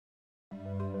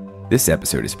This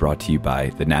episode is brought to you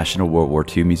by the National World War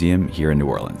II Museum here in New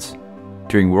Orleans.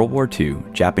 During World War II,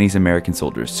 Japanese American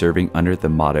soldiers serving under the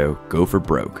motto, "Go for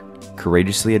Broke,"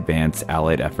 courageously advanced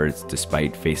Allied efforts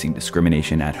despite facing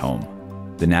discrimination at home.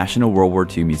 The National World War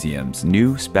II Museum's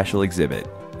new special exhibit,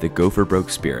 The Go for Broke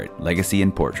Spirit, Legacy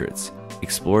and Portraits,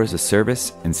 explores the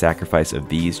service and sacrifice of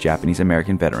these Japanese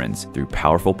American veterans through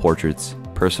powerful portraits,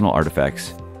 personal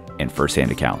artifacts, and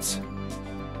first-hand accounts.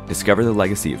 Discover the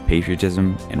legacy of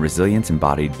patriotism and resilience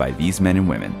embodied by these men and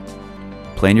women.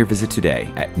 Plan your visit today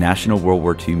at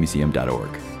nationalworldwar2museum.org.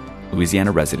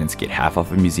 Louisiana residents get half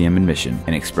off a museum admission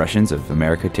and Expressions of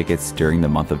America tickets during the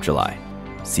month of July.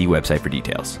 See website for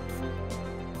details.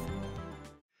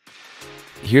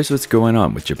 Here's what's going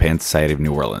on with Japan Society of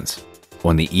New Orleans.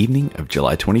 On the evening of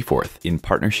July 24th, in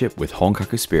partnership with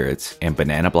Honkaku Spirits and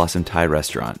Banana Blossom Thai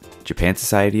Restaurant, Japan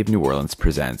Society of New Orleans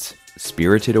presents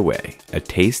Spirited Away, a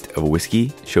taste of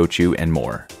whiskey, shochu, and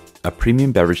more. A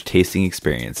premium beverage tasting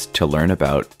experience to learn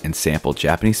about and sample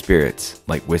Japanese spirits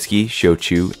like whiskey,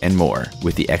 shochu, and more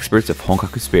with the experts of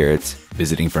Honkaku Spirits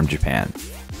visiting from Japan.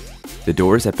 The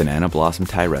doors at Banana Blossom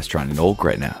Thai Restaurant in Old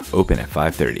Gretna open at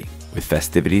 5:30, with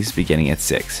festivities beginning at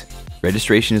 6.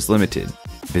 Registration is limited.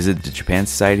 Visit the Japan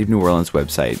Society of New Orleans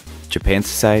website, Japan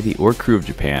Society or Krewe of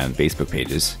Japan Facebook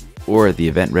pages, or the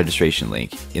event registration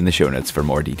link in the show notes for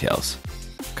more details.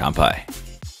 Kanpai.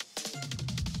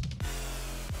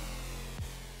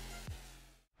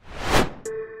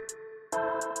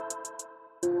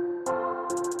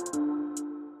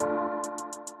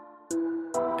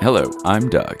 Hello, I'm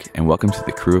Doug, and welcome to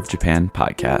the Krewe of Japan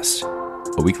Podcast,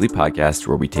 a weekly podcast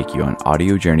where we take you on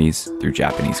audio journeys through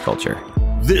Japanese culture.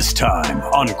 This time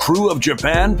on Krewe of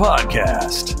Japan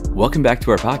Podcast. Welcome back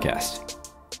to our podcast.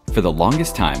 For the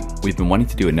longest time, we've been wanting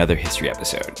to do another history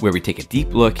episode where we take a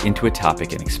deep look into a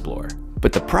topic and explore.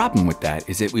 But the problem with that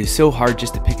is it was so hard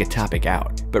just to pick a topic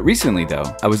out. But recently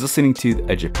though, I was listening to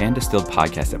a Japan Distilled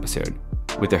Podcast episode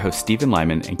with their host Stephen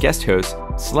Lyman and guest host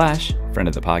 / friend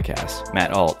of the podcast,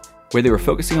 Matt Alt, where they were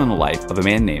focusing on the life of a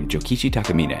man named Jokichi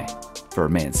Takamine. For a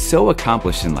man so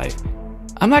accomplished in life,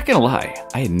 I'm not gonna lie,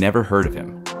 I had never heard of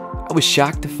him. I was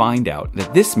shocked to find out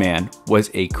that this man was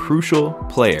a crucial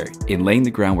player in laying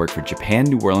the groundwork for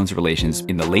Japan-New Orleans relations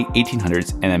in the late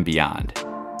 1800s and then beyond.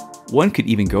 One could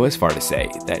even go as far to say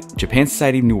that Japan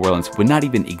Society of New Orleans would not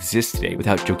even exist today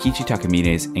without Jokichi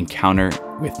Takamine's encounter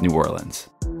with New Orleans.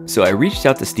 So I reached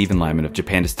out to Stephen Lyman of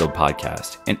Japan Distilled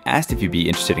Podcast and asked if he'd be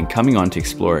interested in coming on to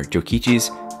explore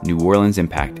Jokichi's New Orleans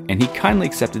impact, and he kindly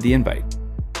accepted the invite.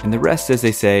 And the rest, as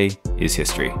they say, is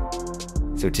history.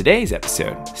 So today's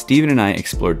episode, Stephen and I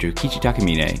explored Jokichi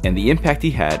Takamine and the impact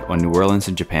he had on New Orleans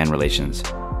and Japan relations,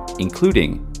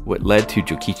 including what led to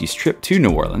Jokichi's trip to New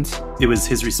Orleans. It was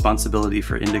his responsibility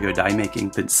for indigo dye making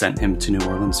that sent him to New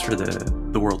Orleans for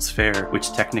the World's Fair,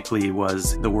 which technically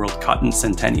was the World Cotton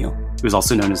Centennial. It was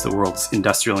also known as the World's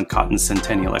Industrial and Cotton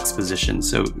Centennial Exposition,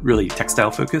 so really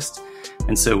textile focused.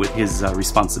 And so with his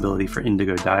responsibility for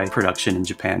indigo dye production in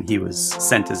Japan, he was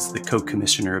sent as the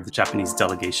co-commissioner of the Japanese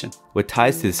delegation. What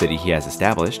ties to the city he has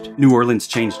established? New Orleans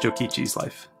changed Jokichi's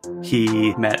life.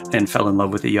 He met and fell in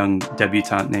love with a young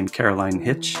debutante named Caroline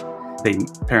Hitch. They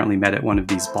apparently met at one of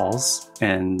these balls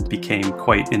and became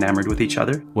quite enamored with each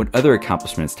other. What other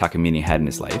accomplishments Takamine had in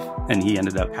his life? And he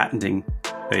ended up patenting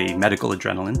a medical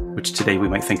adrenaline, which today we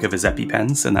might think of as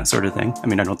EpiPens and that sort of thing. I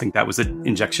mean, I don't think that was an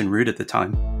injection route at the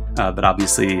time. But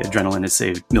obviously, adrenaline has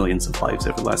saved millions of lives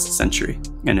over the last century,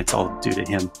 and it's all due to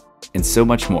him. And so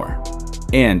much more.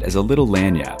 And as a little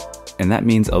lanyard, and that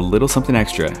means a little something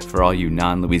extra for all you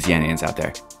non-Louisianians out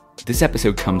there, this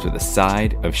episode comes with a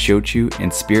side of shochu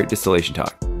and spirit distillation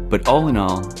talk. But all in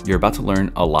all, you're about to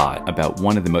learn a lot about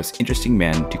one of the most interesting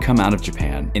men to come out of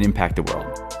Japan and impact the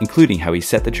world, including how he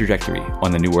set the trajectory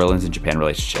on the New Orleans and Japan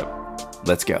relationship.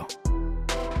 Let's go.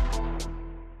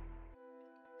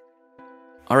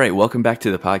 All right, welcome back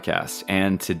to the podcast.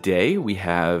 And today we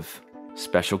have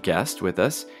special guest with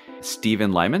us,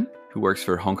 Stephen Lyman, who works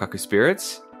for Honkaku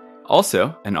Spirits,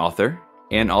 also an author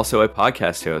and also a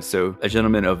podcast host. So a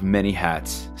gentleman of many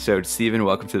hats. So Stephen,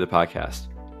 welcome to the podcast.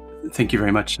 Thank you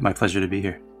very much. My pleasure to be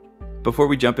here. Before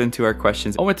we jump into our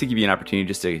questions, I want to give you an opportunity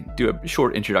just to do a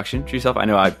short introduction to yourself. I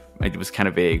know I was kind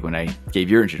of vague when I gave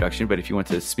your introduction, but if you want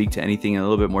to speak to anything in a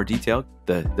little bit more detail,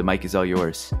 the mic is all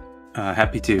yours.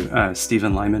 Happy to.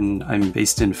 Stephen Lyman. I'm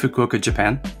based in Fukuoka,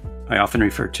 Japan. I often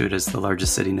refer to it as the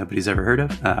largest city nobody's ever heard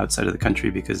of outside of the country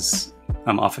because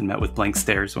I'm often met with blank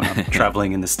stares when I'm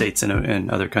traveling in the States and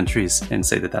other countries and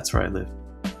say that that's where I live.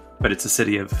 But it's a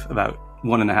city of about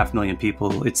 1.5 million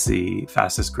people. It's the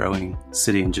fastest growing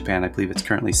city in Japan. I believe it's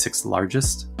currently 6th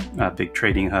largest. Big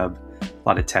trading hub, a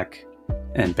lot of tech.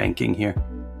 and banking here.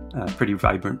 Pretty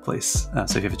vibrant place. So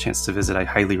if you have a chance to visit, I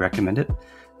highly recommend it.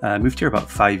 I moved here about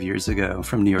 5 years ago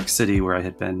from New York City, where I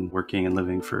had been working and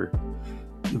living for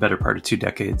the better part of 2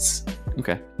 decades.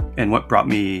 Okay. And what brought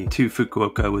me to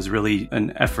Fukuoka was really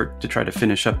an effort to try to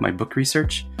finish up my book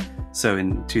research. So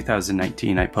in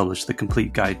 2019, I published The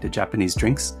Complete Guide to Japanese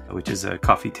Drinks, which is a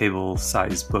coffee table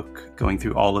size book going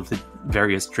through all of the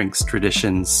various drinks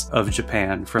traditions of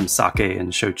Japan, from sake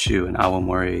and shochu and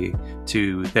awamori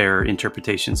to their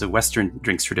interpretations of Western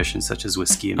drinks traditions, such as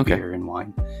whiskey and beer and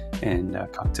wine and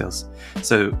cocktails.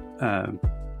 So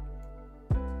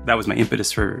that was my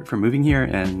impetus for moving here,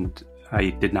 and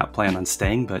I did not plan on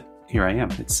staying, but here I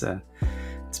am. It's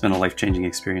been a life-changing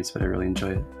experience, but I really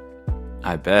enjoy it.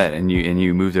 I bet. And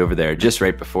you moved over there just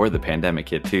right before the pandemic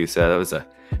hit too. So that was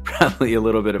probably a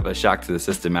little bit of a shock to the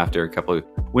system after a couple of...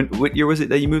 What year was it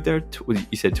that you moved there?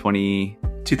 You said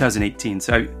 2018.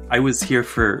 So I was here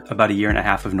for about 1.5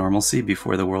 years of normalcy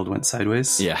before the world went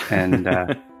sideways. Yeah. And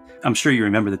I'm sure you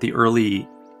remember that the early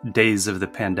days of the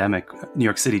pandemic, New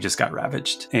York City just got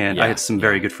ravaged. And I had some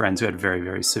very good friends who had very,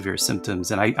 very severe symptoms.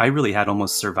 And I really had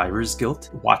almost survivor's guilt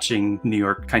watching New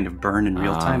York kind of burn in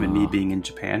real time, and me being in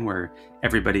Japan, where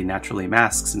everybody naturally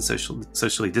masks and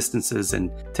socially distances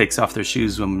and takes off their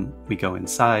shoes when we go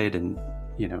inside, and,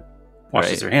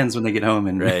 washes their hands when they get home.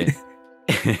 And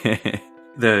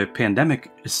the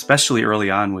pandemic, especially early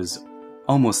on, was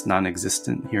almost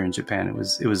non-existent here in Japan. It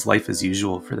was life as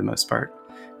usual for the most part,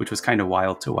 which was kind of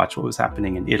wild to watch what was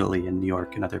happening in Italy and New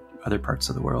York and other parts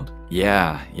of the world.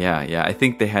 Yeah. I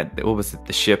think they had, what was it,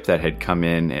 the ship that had come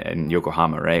in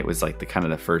Yokohama, right? It was like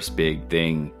the first big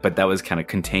thing, but that was kind of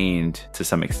contained to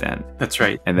some extent. That's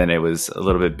right. And then it was a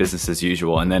little bit business as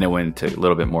usual, and then it went to a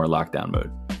little bit more lockdown mode.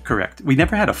 Correct. We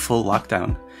never had a full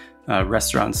lockdown.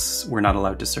 Restaurants were not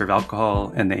allowed to serve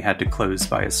alcohol, and they had to close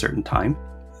by a certain time.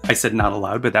 I said not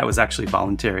allowed, but that was actually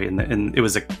voluntary, and it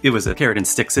was a carrot and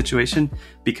stick situation,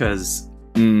 because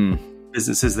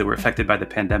businesses that were affected by the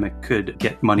pandemic could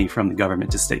get money from the government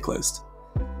to stay closed,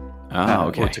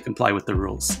 or to comply with the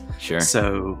rules. Sure.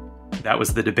 So that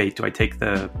was the debate: do I take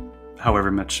the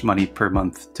however much money per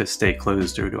month to stay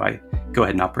closed, or do I go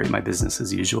ahead and operate my business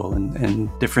as usual? And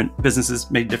different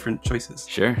businesses made different choices.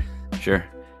 Sure.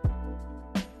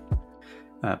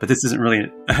 But this isn't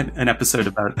really an episode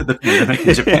about the pandemic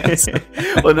in Japan. So.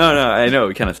 Well, no, I know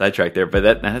we kind of sidetracked there,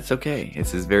 but that's okay.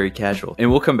 This is very casual.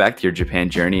 And we'll come back to your Japan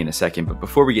journey in a second. But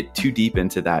before we get too deep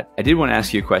into that, I did want to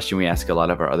ask you a question we ask a lot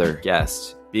of our other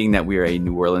guests. Being that we are a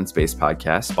New Orleans-based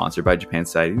podcast sponsored by Japan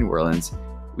Society New Orleans,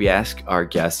 we ask our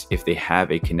guests if they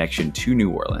have a connection to New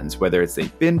Orleans, whether it's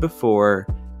they've been before,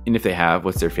 and if they have,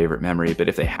 what's their favorite memory? But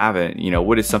if they haven't,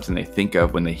 what is something they think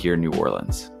of when they hear New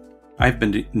Orleans? I've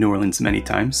been to New Orleans many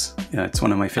times. It's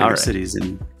one of my favorite cities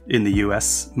in the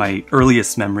U.S. My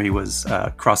earliest memory was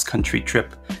a cross-country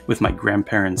trip with my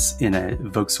grandparents in a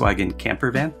Volkswagen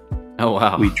camper van. Oh,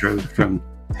 wow. We drove from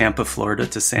Tampa, Florida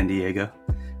to San Diego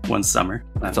one summer.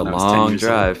 That's a long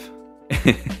drive.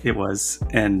 It was.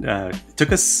 And it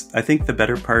took us, I think, the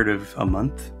better part of a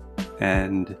month.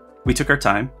 And we took our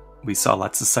time. We saw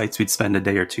lots of sights. We'd spend a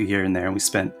day or two here and there. And we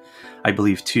spent, I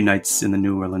believe, 2 nights in the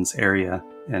New Orleans area.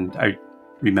 And I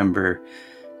remember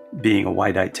being a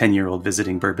wide-eyed 10-year-old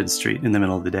visiting Bourbon Street in the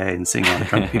middle of the day and seeing a lot of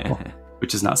drunk people,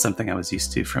 which is not something I was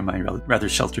used to from my rather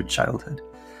sheltered childhood.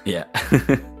 Yeah.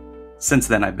 Since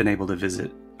then, I've been able to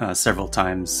visit several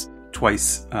times,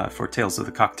 twice for Tales of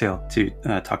the Cocktail to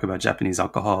talk about Japanese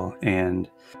alcohol, and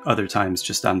other times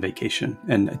just on vacation.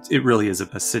 And it really is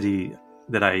a city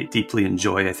that I deeply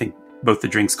enjoy. I think both the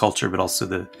drinks culture, but also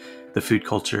the food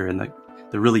culture and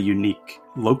the really unique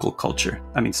local culture.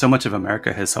 I mean, so much of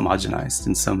America has homogenized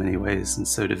in so many ways. And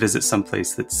so to visit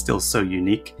someplace that's still so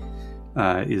unique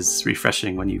is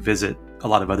refreshing. When you visit a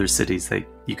lot of other cities,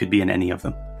 you could be in any of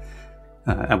them.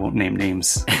 I won't name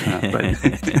names, but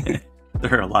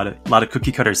there are a lot of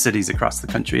cookie cutter cities across the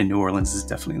country, and New Orleans is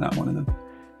definitely not one of them.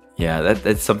 Yeah,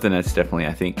 that's something that's definitely,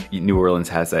 I think New Orleans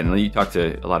has that. And you talk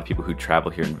to a lot of people who travel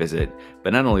here and visit,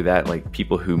 but not only that, like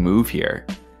people who move here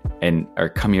and or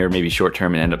come here maybe short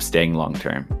term and end up staying long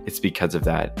term. It's because of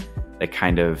that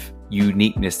kind of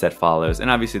uniqueness that follows. And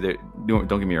obviously, don't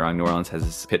get me wrong, New Orleans has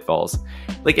its pitfalls,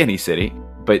 like any city.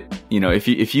 But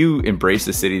if you embrace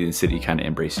the city kind of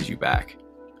embraces you back.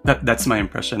 That's my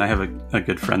impression. I have a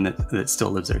good friend that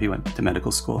still lives there. He went to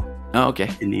medical school. Oh,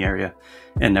 okay. In the area,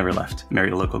 and never left.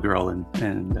 Married a local girl, and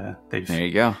they've there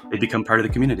you go. They become part of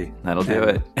the community. That'll do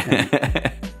it.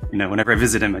 Whenever I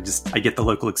visit him, I get the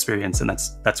local experience, and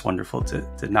that's wonderful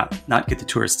to not get the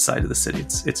tourist side of the city.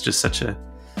 It's just such a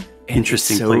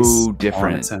interesting place. So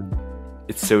different.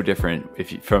 it's so different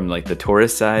from like the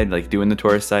tourist side, like doing the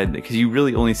tourist side, because you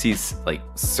really only see like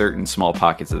certain small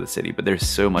pockets of the city, but there's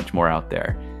so much more out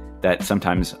there that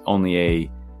sometimes only a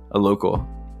local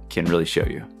can really show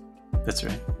you. That's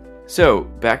right. So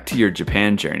back to your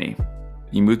Japan journey.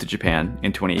 You moved to Japan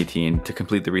in 2018 to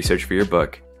complete the research for your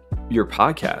book. Your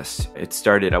podcast, it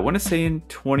started, I want to say in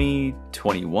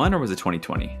 2021, or was it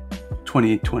 2020?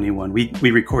 2021.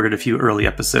 We recorded a few early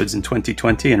episodes in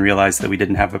 2020 and realized that we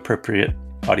didn't have appropriate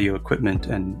audio equipment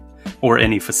or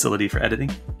any facility for editing.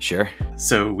 Sure.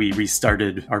 So we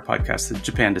restarted our podcast, the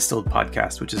Japan Distilled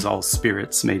Podcast, which is all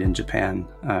spirits made in Japan,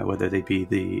 whether they be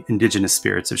the indigenous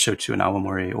spirits of shochu and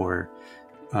awamori or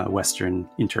Western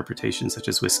interpretations such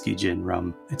as whiskey, gin,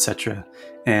 rum, etc.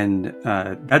 And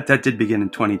that did begin in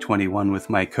 2021 with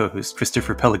my co-host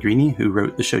Christopher Pellegrini, who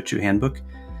wrote the Shochu Handbook.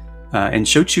 And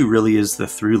shochu really is the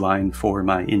through line for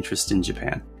my interest in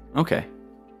Japan. Okay.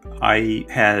 I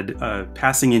had a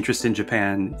passing interest in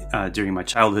Japan during my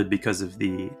childhood because of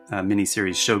the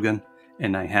miniseries Shogun,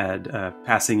 and I had a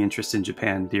passing interest in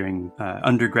Japan during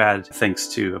undergrad thanks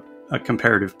to a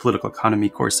comparative political economy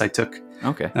course I took,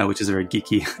 which is a very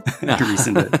geeky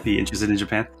reason to be interested in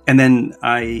Japan. And then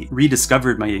I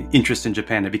rediscovered my interest in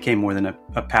Japan. It became more than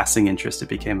a passing interest. It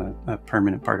became a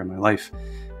permanent part of my life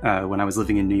when I was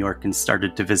living in New York and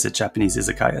started to visit Japanese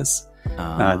izakayas.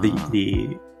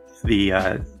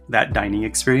 That dining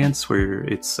experience where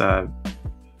it's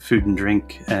food and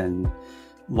drink and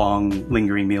long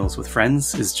lingering meals with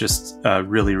friends is just a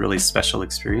really, really special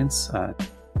experience.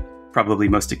 Probably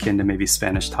most akin to maybe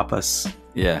Spanish tapas.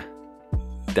 Yeah,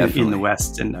 definitely. In the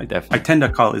West. And I tend to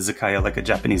call izakaya like a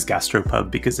Japanese gastropub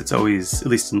because it's always, at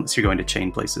least unless you're going to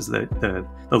chain places, the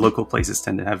local places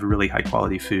tend to have really high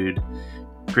quality food,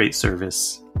 great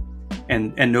service,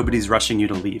 and nobody's rushing you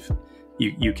to leave.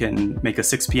 You can make a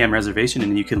 6 p.m. reservation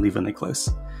and you can leave when they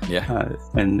close. Yeah.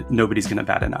 And nobody's going to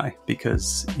bat an eye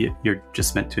because you're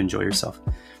just meant to enjoy yourself.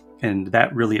 And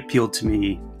that really appealed to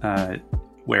me,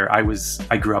 where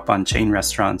I grew up on chain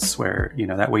restaurants where,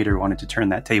 that waiter wanted to turn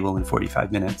that table in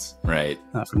 45 minutes. Right.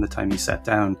 From the time you sat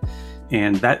down.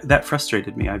 And that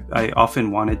frustrated me. I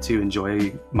often wanted to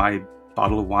enjoy my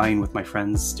bottle of wine with my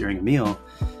friends during a meal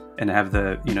and have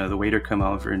the waiter come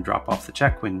over and drop off the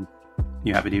check when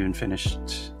you haven't even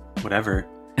finished whatever.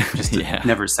 Just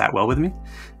never sat well with me.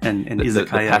 And izakaya the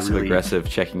passive aggressive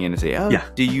checking in and say,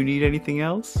 do you need anything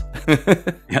else?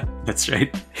 Yeah, that's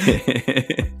right.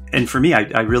 And for me,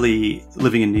 I really,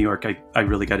 living in New York, I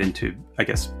really got into, I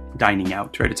guess, dining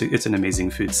out, right? It's an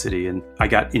amazing food city. And I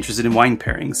got interested in wine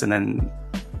pairings. And then,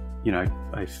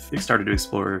 I started to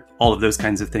explore all of those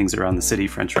kinds of things around the city,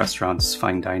 French restaurants,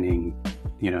 fine dining,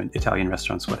 Italian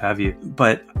restaurants, what have you.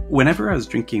 But whenever I was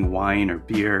drinking wine or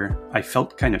beer, I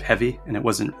felt kind of heavy and it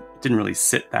didn't really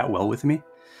sit that well with me.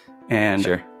 And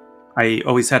sure. I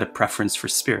always had a preference for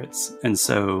spirits. And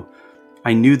so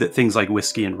I knew that things like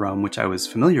whiskey and rum, which I was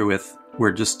familiar with,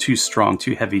 were just too strong,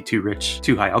 too heavy, too rich,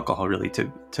 too high alcohol really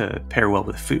to pair well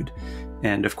with food.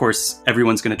 And of course,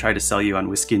 everyone's going to try to sell you on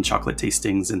whiskey and chocolate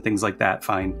tastings and things like that.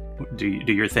 Fine, do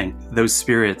your thing. Those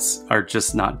spirits are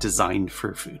just not designed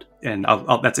for food. And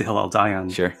that's a hill I'll die on.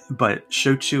 Sure. But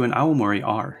shochu and awamori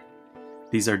are.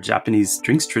 These are Japanese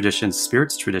drinks traditions,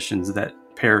 spirits traditions that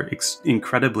pair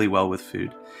incredibly well with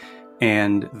food.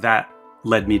 And that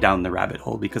led me down the rabbit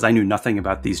hole because I knew nothing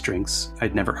about these drinks.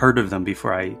 I'd never heard of them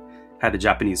before I had a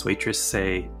Japanese waitress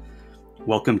say,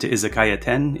 "Welcome to Izakaya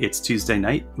 10. It's Tuesday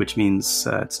night," which means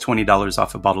it's $20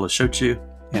 off a bottle of shochu.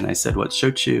 And I said, "What's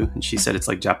shochu?" And she said, "It's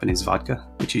like Japanese vodka,"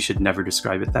 which you should never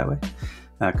describe it that way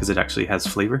because it actually has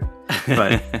flavor.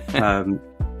 But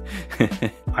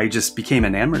I just became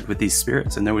enamored with these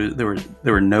spirits, and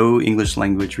there were no English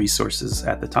language resources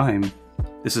at the time.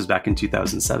 This was back in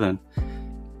 2007.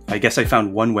 I guess I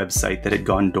found one website that had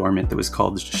gone dormant that was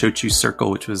called Shochu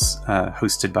Circle, which was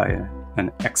hosted by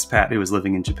an expat who was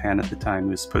living in Japan at the time, who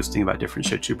was posting about different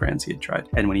shochu brands he had tried.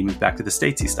 And when he moved back to the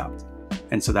States, he stopped.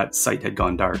 And so that site had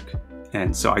gone dark.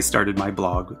 And so I started my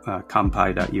blog,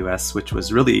 kampai.us, which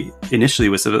was really, initially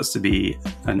was supposed to be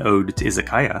an ode to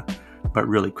izakaya, but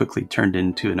really quickly turned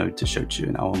into an ode to shochu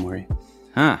and awamori.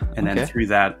 And then through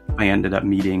that, I ended up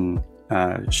meeting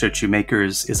shochu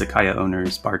makers, izakaya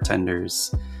owners,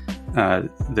 bartenders.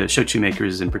 The shochu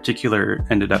makers in particular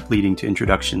ended up leading to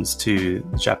introductions to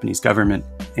the Japanese government.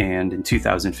 And in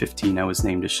 2015, I was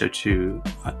named a shochu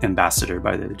ambassador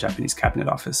by the Japanese Cabinet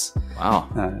Office.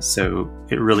 Wow. So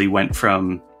it really went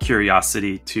from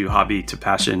curiosity to hobby to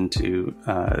passion to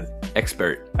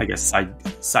expert, I guess,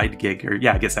 side gig, or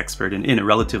I guess expert in a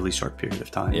relatively short period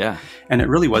of time. Yeah. And it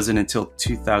really wasn't until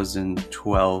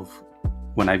 2012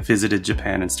 when I visited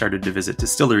Japan and started to visit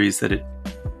distilleries that it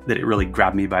really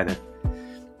grabbed me by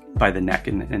the neck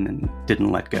and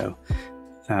didn't let go.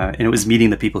 And it was meeting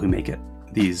the people who make it.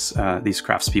 These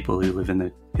craftspeople who live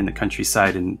in the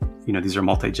countryside, and these are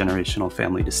multi-generational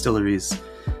family distilleries,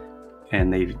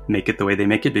 and they make it the way they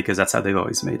make it because that's how they've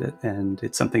always made it. And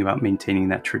it's something about maintaining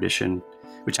that tradition,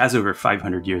 which has over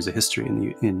 500 years of history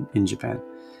in Japan,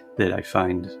 that I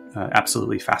find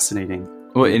absolutely fascinating.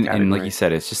 Well, and like you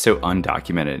said, it's just so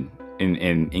undocumented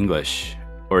in English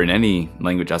or in any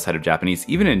language outside of Japanese.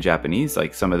 Even in Japanese,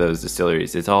 like some of those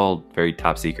distilleries, it's all very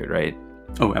top secret, right?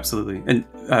 Oh, absolutely. And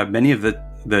many of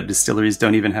the distilleries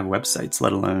don't even have websites,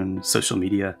 let alone social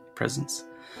media presence.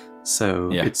 So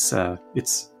it's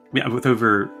with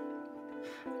over,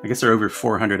 I guess there are over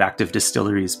 400 active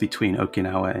distilleries between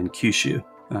Okinawa and Kyushu,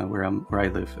 where I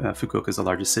live. Fukuoka is the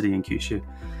largest city in Kyushu.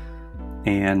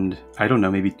 And I don't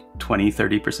know, maybe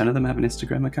 20-30% of them have an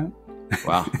Instagram account.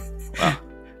 Wow.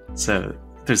 So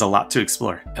there's a lot to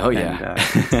explore. Oh yeah.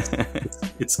 And,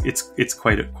 it's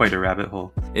quite a rabbit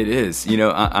hole. It is.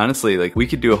 Honestly, like we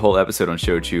could do a whole episode on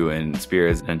shochu and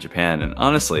spirits in Japan, and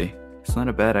honestly, it's not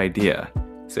a bad idea.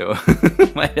 So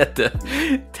might have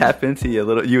to tap into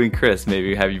you and Chris,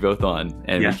 maybe have you both on,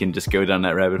 and we can just go down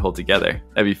that rabbit hole together.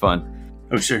 That'd be fun.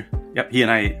 Oh, sure. Yep. He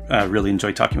and I really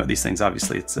enjoy talking about these things.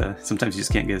 Obviously, it's sometimes you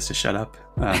just can't get us to shut up.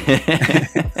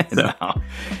 No.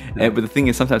 But the thing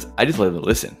is, sometimes I just love to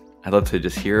listen. I love to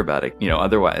just hear about it.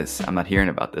 Otherwise, I'm not hearing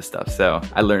about this stuff. So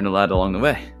I learned a lot along the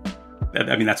way.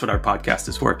 I mean, that's what our podcast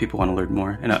is for. People want to learn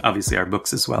more. And obviously our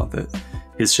books as well.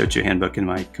 His Shochu Handbook and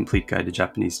my Complete Guide to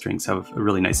Japanese Drinks have a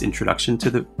really nice introduction to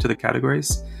the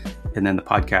categories. And then the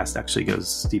podcast actually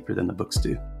goes deeper than the books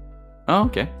do. Oh,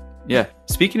 okay. Yeah.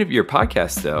 Speaking of your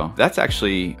podcast, though, that's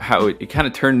actually how it kind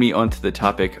of turned me onto the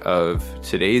topic of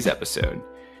today's episode.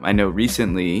 I know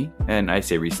recently, and I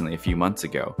say recently, a few months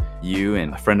ago, you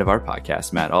and a friend of our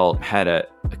podcast, Matt Alt, had a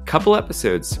couple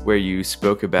episodes where you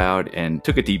spoke about and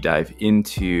took a deep dive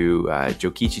into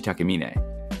Jokichi Takamine,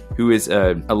 who is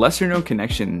a lesser-known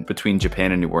connection between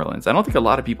Japan and New Orleans. I don't think a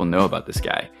lot of people know about this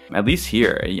guy, at least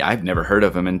here. I've never heard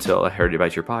of him until I heard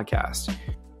about your podcast.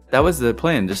 That was the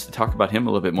plan, just to talk about him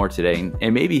a little bit more today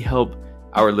and maybe help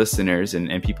our listeners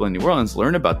and people in New Orleans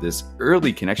learn about this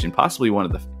early connection, possibly one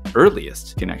of the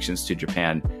earliest connections to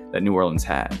Japan that New Orleans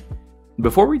had.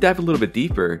 Before we dive a little bit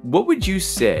deeper, what would you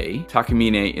say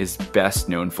Takamine is best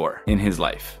known for in his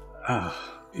life?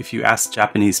 If you ask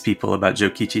Japanese people about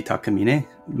Jokichi Takamine,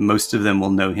 most of them will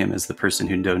know him as the person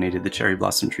who donated the cherry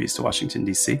blossom trees to Washington,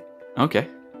 D.C. Okay.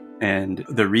 And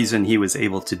the reason he was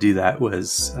able to do that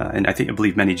was, and I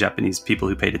believe many Japanese people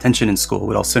who paid attention in school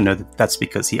would also know that that's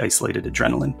because he isolated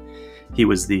adrenaline. He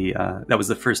was that was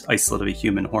the first isolate of a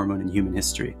human hormone in human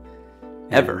history.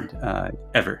 Ever?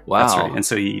 Ever. Wow. That's right. And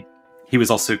so he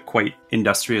was also quite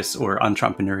industrious or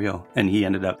entrepreneurial, and he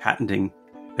ended up patenting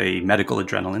a medical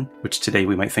adrenaline, which today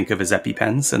we might think of as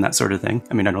EpiPens and that sort of thing.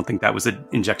 I mean, I don't think that was an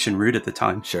injection route at the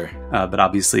time. Sure. But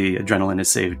obviously, adrenaline has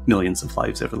saved millions of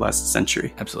lives over the last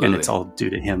century. Absolutely. And it's all due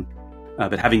to him.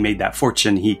 But having made that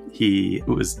fortune, he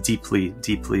was deeply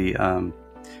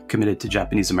committed to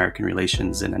Japanese-American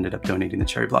relations and ended up donating the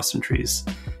cherry blossom trees.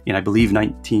 In, I believe,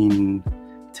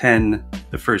 1910,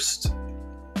 the first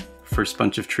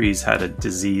bunch of trees had a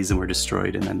disease and were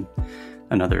destroyed, and then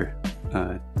another...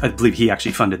 I believe he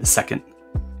actually funded the second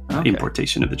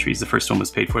importation of the trees. The first one was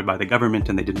paid for by the government,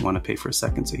 and they didn't want to pay for a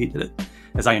second, so he did it.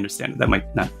 As I understand it, that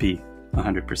might not be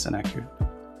 100% accurate.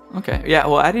 Okay. Yeah,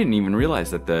 well, I didn't even realize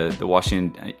that the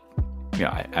Washington...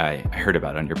 I heard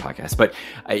about it on your podcast, but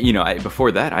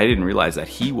before that, I didn't realize that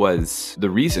he was the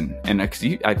reason. And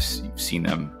I've seen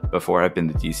them before. I've been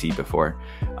to DC before,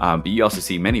 but you also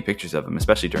see many pictures of him,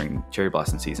 especially during cherry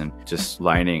blossom season, just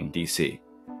lining DC.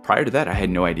 Prior to that, I had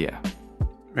no idea.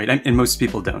 Right, and most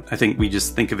people don't. I think we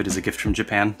just think of it as a gift from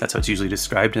Japan. That's how it's usually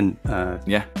described. And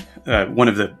one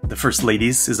of the first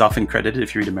ladies is often credited.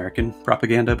 If you read American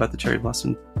propaganda about the cherry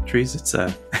blossom trees, it's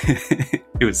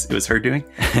it was her doing.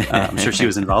 I'm sure she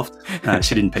was involved.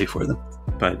 She didn't pay for them,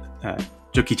 but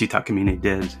Jokichi Takamine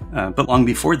did. But long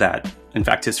before that, in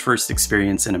fact, his first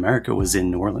experience in America was in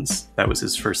New Orleans. That was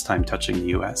his first time touching the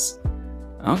U.S.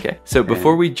 Okay, so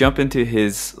before we jump into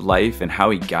his life and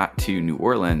how he got to New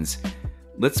Orleans,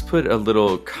 let's put a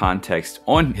little context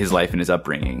on his life and his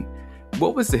upbringing.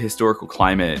 What was the historical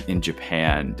climate in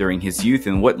Japan during his youth,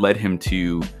 and what led him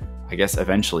to, I guess,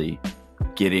 eventually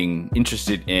getting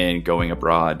interested in going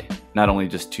abroad, not only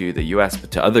just to the U.S.,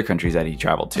 but to other countries that he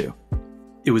traveled to?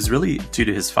 It was really due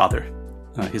to his father.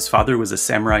 His father was a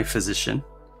samurai physician,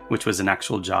 which was an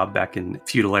actual job back in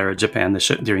feudal era Japan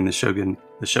during the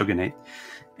shogunate.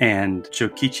 And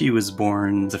Jokichi was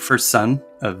born the first son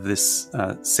of this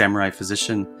samurai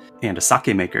physician and a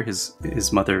sake maker.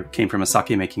 His mother came from a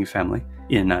sake making family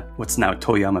in what's now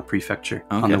Toyama Prefecture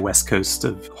on the west coast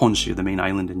of Honshu, the main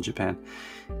island in Japan.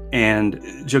 And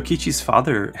Jokichi's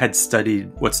father had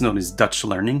studied what's known as Dutch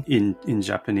learning in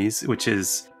Japanese, which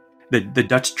is the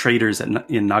Dutch traders in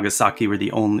Nagasaki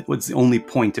was the only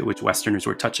point at which Westerners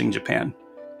were touching Japan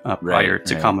prior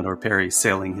to Commodore Perry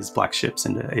sailing his black ships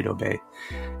into Edo Bay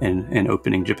and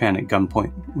opening Japan at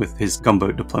gunpoint with his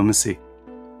gunboat diplomacy.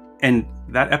 And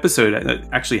that episode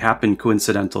actually happened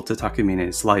coincidental to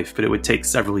Takamine's life, but it would take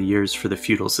several years for the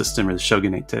feudal system or the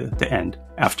shogunate to end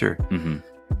after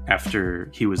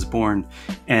he was born.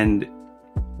 And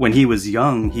when he was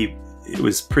young, it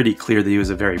was pretty clear that he was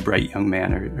a very bright young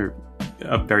man or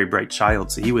a very bright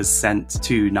child. So he was sent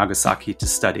to Nagasaki to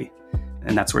study.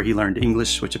 And that's where he learned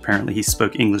English, which apparently he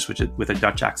spoke English with a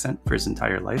Dutch accent for his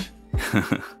entire life.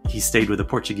 He stayed with a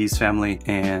Portuguese family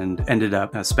and ended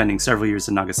up spending several years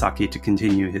in Nagasaki to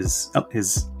continue his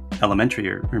elementary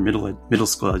or middle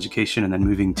school education, and then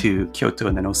moving to Kyoto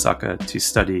and then Osaka to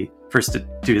study, first to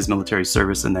do his military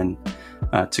service and then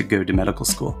to go to medical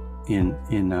school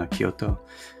in Kyoto.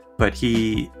 But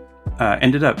he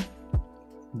ended up,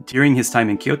 during his time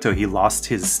in Kyoto, he lost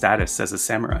his status as a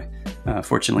samurai.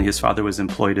 Fortunately, his father was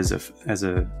employed as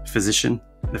a physician.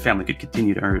 The family could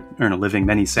continue to earn a living.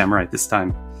 Many samurai at this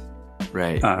time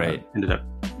ended up,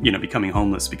 becoming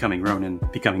homeless, becoming ronin,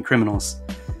 becoming criminals.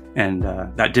 And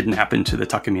that didn't happen to the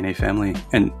Takamine family.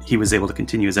 And he was able to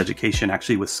continue his education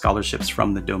actually with scholarships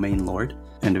from the domain lord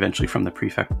and eventually from the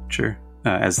prefecture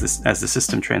as the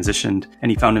system transitioned.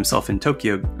 And he found himself in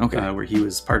Tokyo, where he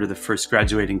was part of the first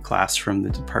graduating class from the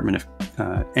Department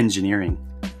of Engineering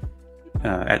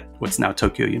at what's now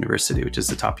Tokyo University, which is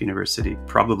the top university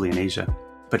probably in Asia.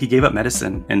 But he gave up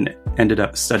medicine and ended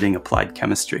up studying applied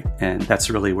chemistry. And that's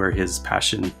really where his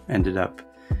passion ended up.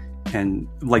 And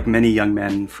like many young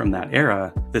men from that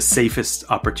era, the safest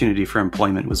opportunity for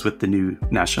employment was with the new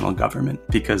national government,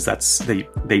 because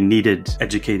they needed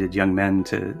educated young men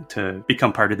to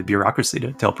become part of the bureaucracy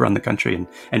to help run the country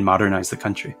and modernize the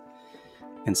country.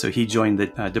 And so he joined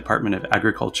the Department of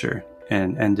Agriculture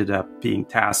and ended up being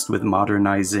tasked with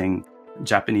modernizing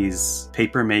Japanese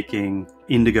paper making,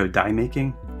 indigo dye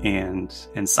making, and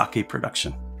sake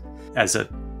production.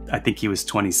 I think he was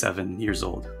 27 years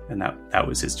old, and that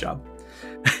was his job.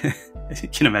 You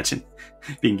can imagine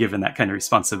being given that kind of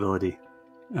responsibility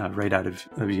right out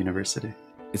of university.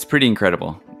 It's pretty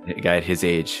incredible. A guy at his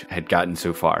age had gotten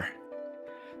so far.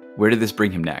 Where did this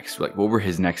bring him next? Like, what were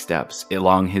his next steps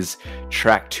along his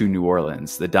track to New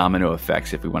Orleans, the domino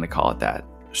effects, if we want to call it that?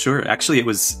 Sure. Actually, it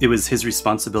was his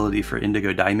responsibility for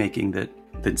indigo dye making that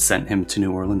sent him to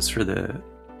New Orleans for the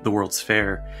World's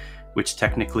Fair, which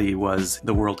technically was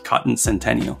the World Cotton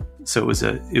Centennial. So it was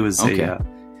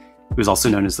also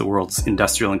known as the World's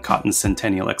Industrial and Cotton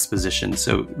Centennial Exposition.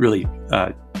 So really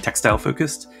textile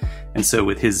focused. And so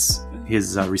with his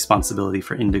responsibility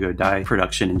for indigo dye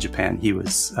production in Japan, he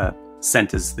was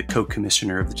sent as the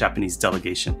co-commissioner of the Japanese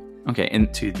delegation. Okay,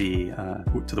 and to the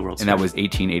World's Fair. And that was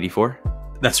 1884?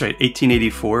 That's right,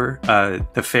 1884.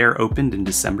 The fair opened in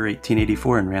December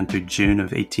 1884 and ran through June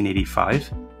of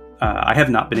 1885. I have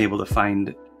not been able to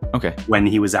find when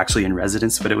he was actually in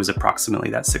residence, but it was approximately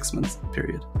that 6-month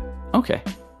period. Okay.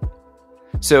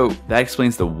 So that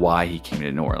explains the why he came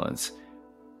to New Orleans.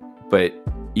 But,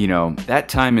 that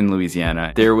time in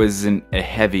Louisiana, there was a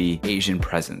heavy Asian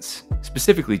presence,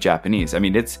 specifically Japanese. I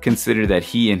mean, it's considered that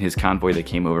he and his convoy that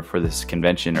came over for this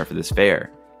convention or for this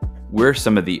fair were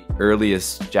some of the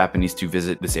earliest Japanese to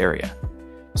visit this area.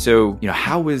 So,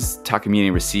 how was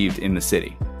Takamine received in the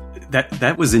city?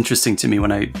 That was interesting to me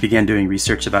when I began doing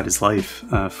research about his life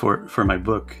for my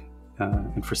book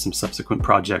and for some subsequent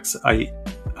projects. I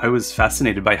was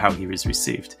fascinated by how he was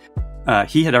received.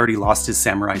 He had already lost his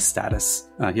samurai status.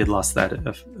 He had lost that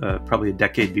probably a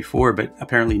decade before, but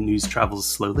apparently news travels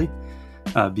slowly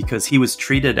because he was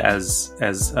treated as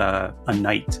a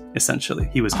knight, essentially.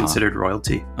 He was considered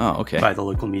royalty by the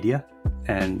local media.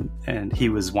 And he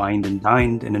was wined and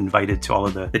dined and invited to all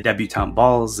of the debutante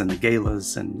balls and the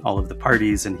galas and all of the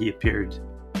parties. And he appeared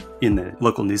in the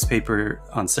local newspaper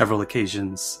on several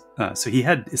occasions. So he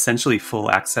had essentially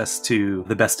full access to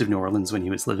the best of New Orleans when he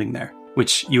was living there,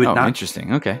 which you would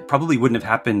interesting. Okay. Probably wouldn't have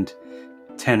happened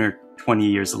 10 or 20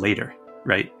 years later,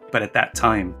 right? But at that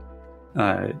time,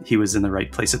 he was in the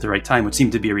right place at the right time, which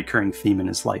seemed to be a recurring theme in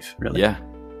his life, really.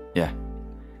 Yeah.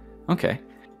 Okay.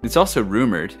 It's also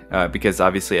rumored, because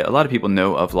obviously a lot of people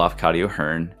know of Lafcadio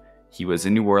Hearn. He was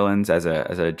in New Orleans as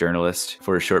a journalist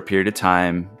for a short period of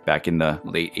time back in the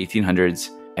late 1800s.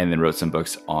 and then wrote some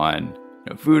books on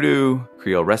voodoo,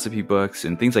 Creole recipe books,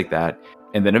 and things like that.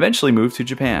 And then eventually moved to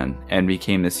Japan and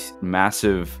became this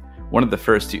massive, one of the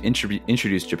first to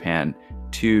introduce Japan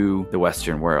to the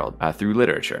Western world through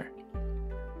literature.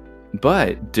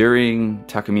 But during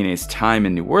Takamine's time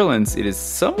in New Orleans, it is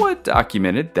somewhat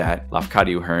documented that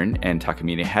Lafcadio Hearn and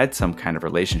Takamine had some kind of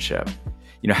relationship.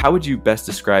 How would you best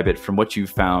describe it from what you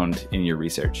found in your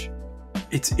research?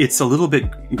 It's a little bit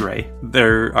gray.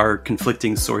 There are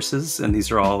conflicting sources, and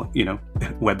these are all,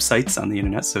 websites on the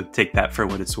internet, so take that for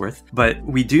what it's worth. But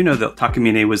we do know that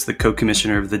Takamine was the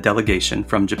co-commissioner of the delegation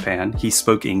from Japan. He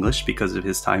spoke English because of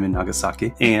his time in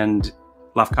Nagasaki, and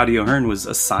Lafcadio Hearn was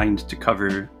assigned to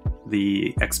cover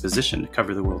the exposition, to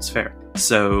cover the World's Fair.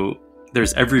 So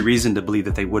there's every reason to believe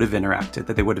that they would have interacted,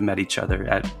 that they would have met each other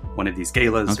at one of these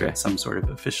galas or at some sort of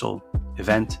official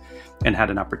event and had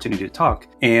an opportunity to talk.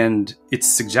 And it's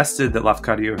suggested that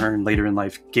Lafcadio Hearn later in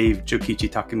life gave Jokichi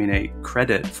Takamine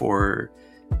credit for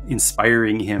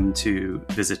inspiring him to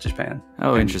visit Japan.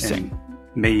 Oh, interesting.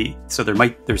 So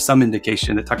there's some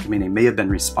indication that Takamine may have been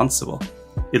responsible,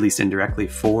 at least indirectly,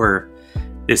 for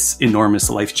this enormous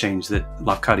life change that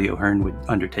Lafcadio Hearn would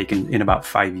undertake in about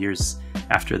 5 years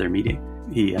after their meeting.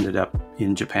 He ended up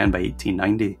in Japan by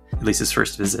 1890, at least his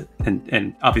first visit.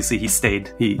 And obviously he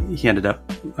stayed. He ended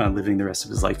up living the rest of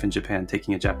his life in Japan,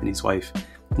 taking a Japanese wife,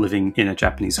 living in a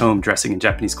Japanese home, dressing in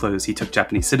Japanese clothes. He took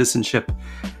Japanese citizenship.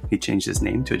 He changed his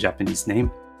name to a Japanese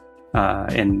name.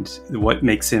 And what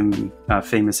makes him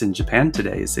famous in Japan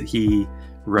today is that he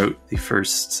wrote the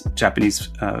first Japanese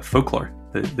folklore.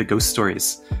 The ghost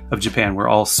stories of Japan were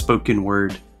all spoken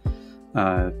word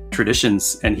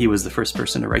traditions, and he was the first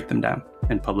person to write them down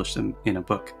and publish them in a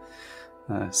book.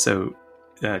 So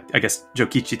I guess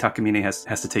Jokichi Takamine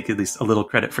has to take at least a little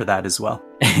credit for that as well.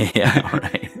 Yeah,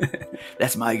 right.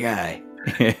 That's my guy.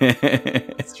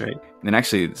 That's right. And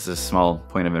actually, this is a small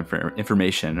point of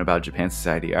information about Japan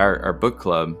Society. Our book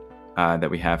club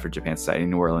that we have for Japan Society in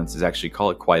New Orleans is actually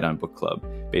called Quiet On Book Club,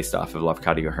 based off of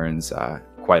Lafcadio Hearn's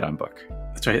Quiet On book.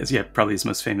 That's right. Yeah, probably his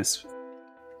most famous.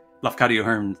 Lafcadio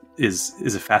Hearn is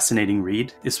a fascinating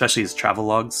read, especially his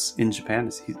travelogues in Japan.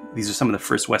 These are some of the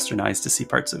first Western eyes to see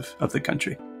parts of the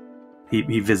country.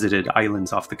 He visited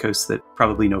islands off the coast that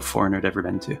probably no foreigner had ever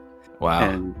been to. Wow.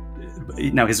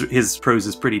 And now his prose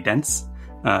is pretty dense.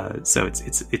 So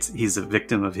he's a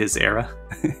victim of his era.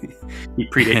 He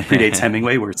predates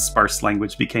Hemingway, where sparse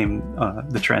language became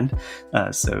the trend.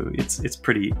 So it's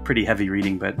pretty heavy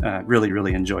reading, but really,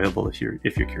 really enjoyable if you're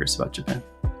curious about Japan.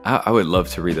 I would love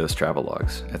to read those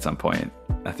travelogues at some point.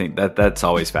 I think that's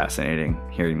always fascinating,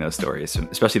 hearing those stories,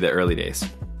 especially the early days.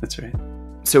 That's right.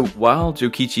 So while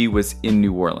Jokichi was in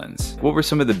New Orleans, what were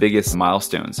some of the biggest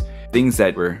milestones, things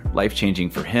that were life-changing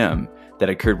for him that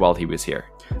occurred while he was here?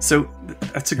 So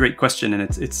that's a great question, and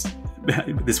it's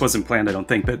this wasn't planned, I don't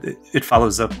think, but it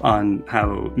follows up on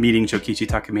how meeting Jokichi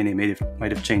Takamine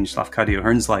might have changed Lafcadio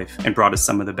Hearn's life and brought us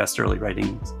some of the best early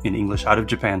writing in English out of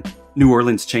Japan. New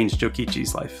Orleans changed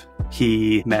Jokichi's life.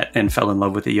 He met and fell in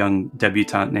love with a young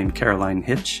debutante named Caroline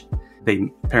Hitch.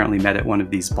 They apparently met at one of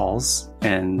these balls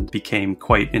and became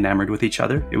quite enamored with each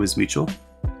other. It was mutual.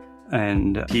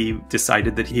 And he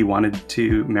decided that he wanted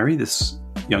to marry this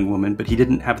young woman, but he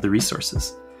didn't have the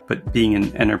resources. But being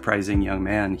an enterprising young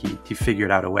man, he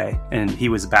figured out a way. And he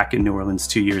was back in New Orleans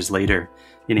 2 years later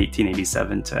in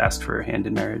 1887 to ask for her hand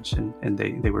in marriage. And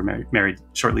they were married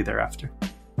shortly thereafter.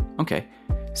 Okay.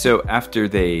 So after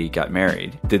they got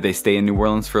married, did they stay in New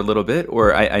Orleans for a little bit?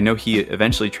 Or I know he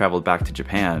eventually traveled back to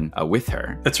Japan with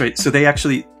her. That's right. So they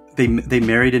actually... They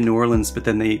married in New Orleans, but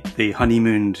then they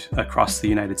honeymooned across the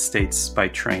United States by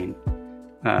train,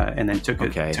 and then took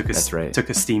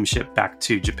a steamship back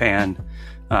to Japan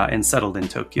and settled in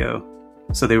Tokyo.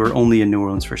 So they were only in New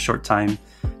Orleans for a short time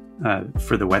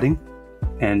for the wedding,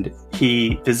 and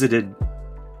he visited.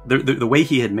 The way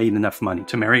he had made enough money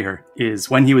to marry her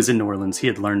is when he was in New Orleans, he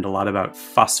had learned a lot about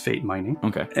phosphate mining,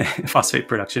 phosphate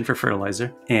production for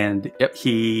fertilizer. And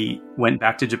he went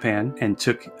back to Japan and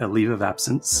took a leave of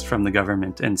absence from the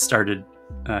government and started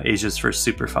Asia's first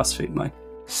superphosphate mine.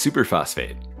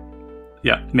 Superphosphate?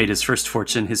 Yeah, made his first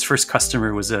fortune. His first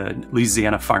customer was a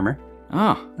Louisiana farmer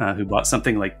who bought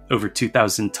something like over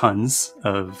 2,000 tons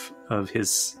of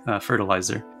his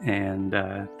fertilizer, and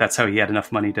that's how he had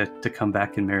enough money to come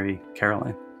back and marry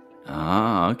Caroline.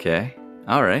 Oh, okay,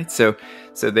 all right. So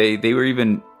they were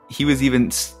he was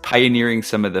even pioneering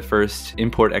some of the first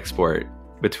import-export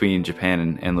between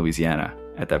Japan and Louisiana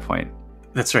at that point.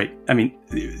 That's right. I mean,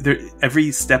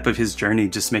 every step of his journey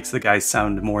just makes the guy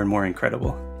sound more and more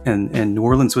incredible. And New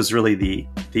Orleans was really the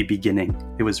beginning.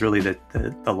 It was really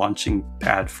the launching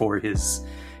pad for his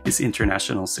his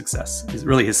international success,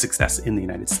 really his success in the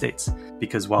United States.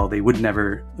 Because while they would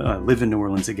never live in New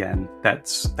Orleans again,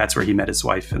 that's where he met his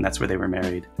wife, and that's where they were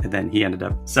married. And then he ended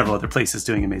up several other places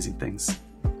doing amazing things.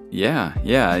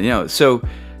 Yeah. So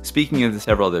speaking of the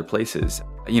several other places,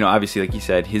 obviously, like you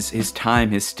said, his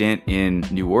stint in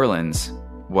New Orleans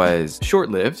was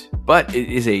short-lived, but it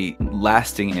is a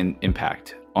lasting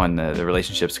impact on the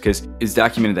relationships, because it's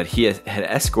documented that he had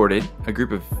escorted a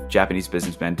group of Japanese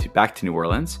businessmen back to New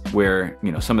Orleans, where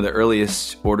some of the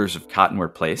earliest orders of cotton were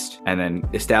placed, and then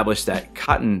established that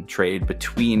cotton trade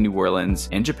between New Orleans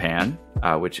and Japan,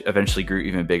 which eventually grew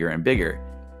even bigger and bigger.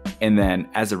 And then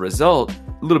as a result,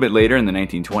 a little bit later in the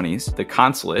 1920s, the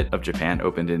consulate of Japan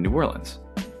opened in New Orleans.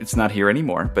 It's not here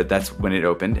anymore, but that's when it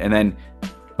opened. And then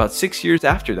about 6 years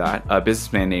after that, a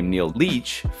businessman named Neil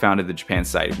Leach founded the Japan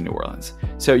Society of New Orleans.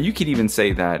 So you could even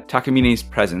say that Takamine's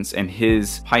presence and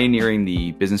his pioneering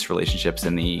the business relationships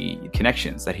and the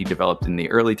connections that he developed in the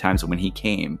early times when he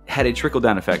came had a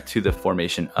trickle-down effect to the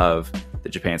formation of the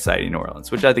Japan Society of New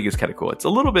Orleans, which I think is kind of cool. It's a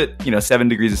little bit, 7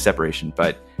 degrees of separation,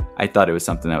 but I thought it was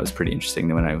something that was pretty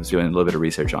interesting when I was doing a little bit of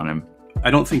research on him. I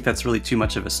don't think that's really too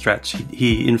much of a stretch.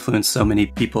 He influenced so many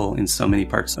people in so many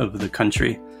parts of the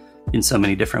country in so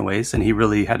many different ways, and he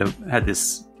really had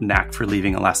this knack for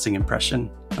leaving a lasting impression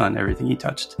on everything he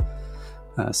touched.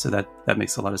 So that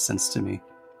makes a lot of sense to me.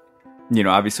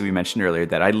 Obviously we mentioned earlier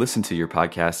that I listened to your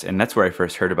podcast, and that's where I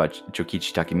first heard about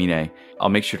Jokichi Takamine. I'll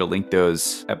make sure to link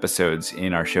those episodes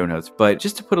in our show notes. But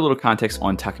just to put a little context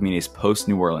on Takamine's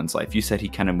post-New Orleans life, you said he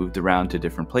kind of moved around to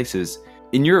different places.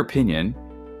 In your opinion,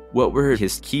 what were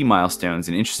his key milestones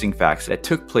and interesting facts that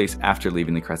took place after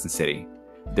leaving the Crescent City?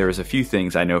 There was a few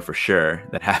things I know for sure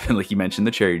that happened, like you mentioned,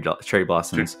 the cherry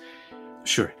blossoms.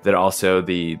 Sure. That also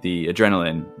the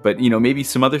adrenaline, but maybe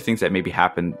some other things that maybe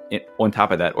happened on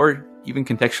top of that, or even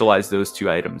contextualize those two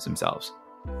items themselves.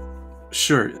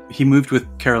 Sure. He moved with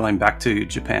Caroline back to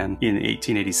Japan in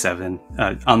 1887.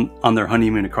 On their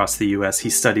honeymoon across the U.S., he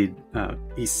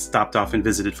stopped off and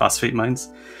visited phosphate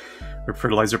mines or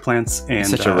fertilizer plants. And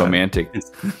such a romantic.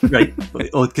 Right.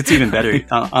 Well, it gets even better.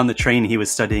 On the train, he was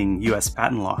studying U.S.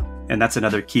 patent law. And that's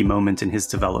another key moment in his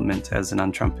development as an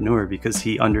entrepreneur, because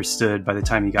he understood by the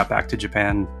time he got back to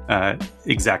Japan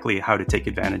exactly how to take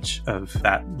advantage of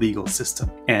that legal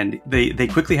system. And they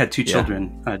quickly had two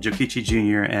children, Jokichi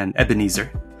Jr. and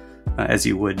Ebenezer, as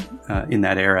you would in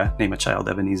that era. Name a child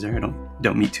Ebenezer. I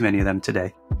don't meet too many of them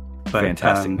today. But,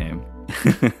 fantastic name.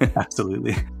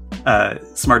 Absolutely.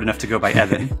 Smart enough to go by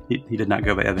Evan. He did not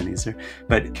go by Ebenezer.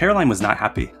 But Caroline was not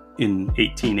happy in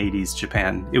 1880s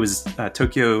Japan. It was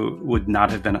Tokyo would not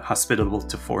have been hospitable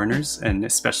to foreigners, and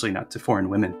especially not to foreign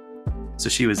women. So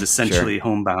she was essentially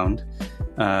homebound,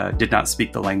 did not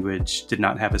speak the language, did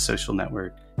not have a social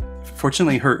network.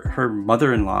 Fortunately, her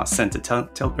mother-in-law sent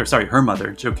her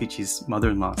mother, Jokichi's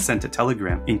mother-in-law, sent a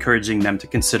telegram encouraging them to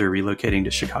consider relocating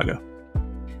to Chicago.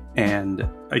 And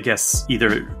I guess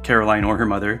either Caroline or her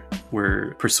mother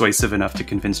were persuasive enough to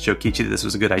convince Jokichi that this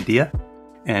was a good idea.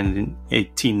 And in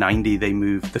 1890, they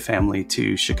moved the family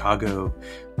to Chicago,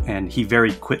 and he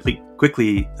very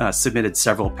quickly submitted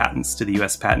several patents to the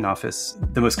U.S. Patent Office.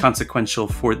 The most consequential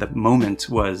for the moment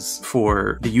was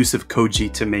for the use of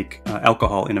koji to make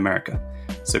alcohol in America.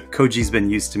 So koji's been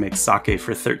used to make sake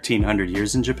for 1,300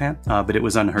 years in Japan, but it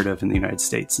was unheard of in the United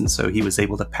States. And so he was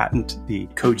able to patent the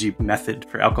koji method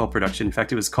for alcohol production. In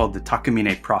fact, it was called the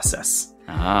Takamine process,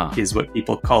 is what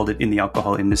people called it in the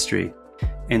alcohol industry.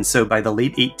 And so by the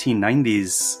late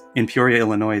 1890s, in Peoria,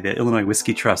 Illinois, the Illinois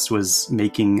Whiskey Trust was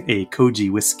making a koji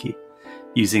whiskey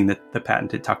using the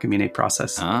patented Takamine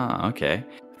process. Okay.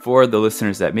 For the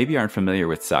listeners that maybe aren't familiar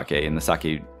with sake and the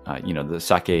sake, the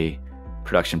sake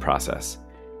production process,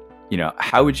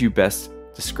 how would you best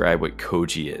describe what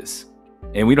koji is?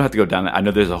 And we don't have to go down that. I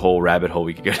know there's a whole rabbit hole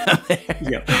we could go down there.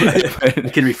 Yeah, I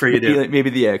can refer you to maybe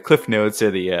the Cliff Notes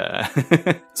or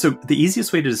the. So the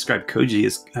easiest way to describe koji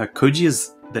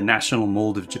is the national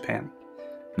mold of Japan.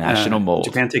 National mold.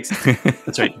 Japan takes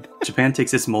that's right. Japan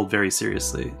takes its mold very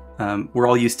seriously. We're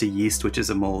all used to yeast, which is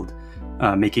a mold,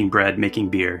 making bread, making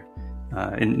beer.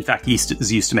 And in fact, yeast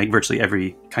is used to make virtually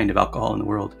every kind of alcohol in the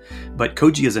world. But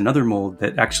koji is another mold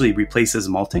that actually replaces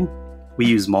malting. We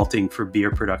use malting for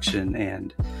beer production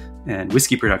and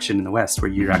whiskey production in the West, where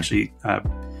you're actually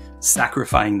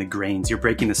saccharifying the grains. You're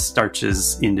breaking the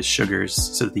starches into sugars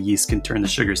so that the yeast can turn the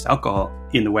sugars to alcohol.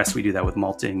 In the West, we do that with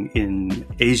malting. In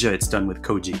Asia, it's done with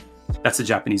koji. That's the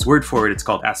Japanese word for it. It's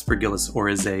called Aspergillus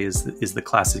oryzae, is the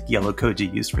classic yellow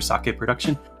koji used for sake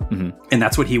production. Mm-hmm. And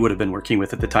that's what he would have been working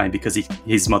with at the time, because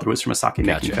his mother was from a sake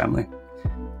making family.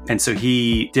 And so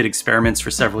he did experiments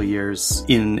for several years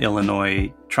in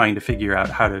Illinois, trying to figure out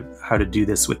how to do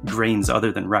this with grains other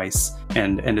than rice,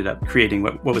 and ended up creating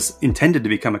what was intended to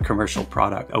become a commercial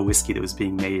product, a whiskey that was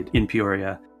being made in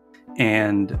Peoria.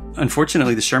 And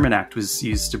unfortunately, the Sherman Act was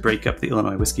used to break up the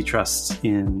Illinois Whiskey Trust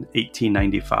in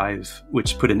 1895,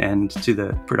 which put an end to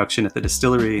the production at the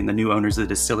distillery, and the new owners of the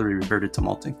distillery reverted to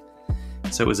malting.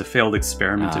 So it was a failed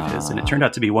experiment of his, and it turned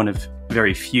out to be one of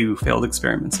very few failed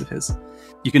experiments of his.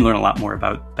 You can learn a lot more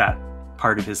about that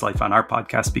part of his life on our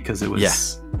podcast, because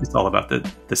it's all about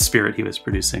the spirit he was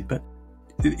producing. But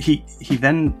he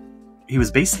was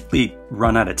basically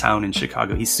run out of town in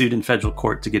Chicago. He sued in federal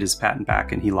court to get his patent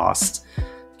back, and he lost.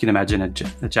 You can imagine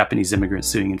a Japanese immigrant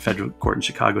suing in federal court in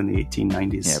Chicago in the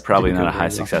 1890s. Yeah, probably not a high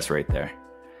success rate there.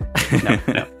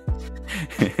 No.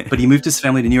 But he moved his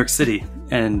family to New York City,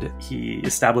 and he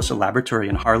established a laboratory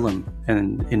in Harlem.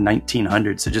 And in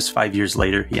 1900, so just 5 years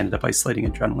later, he ended up isolating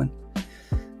adrenaline.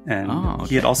 And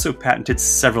he had also patented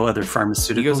several other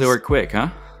pharmaceuticals. He goes to work quick, huh?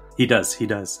 He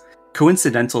does.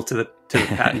 Coincidental to the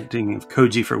patenting of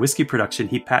koji for whiskey production,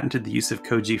 he patented the use of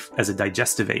koji as a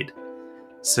digestive aid.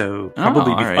 So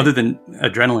probably other than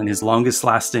adrenaline, his longest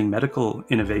lasting medical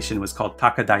innovation was called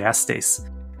takadiastase,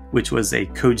 which was a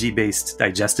koji-based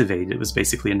digestive aid. It was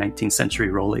basically a 19th century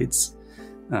Rolaids.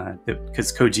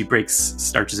 Because koji breaks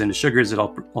starches into sugars, it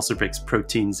also breaks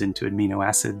proteins into amino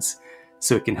acids,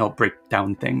 so it can help break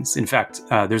down things. In fact,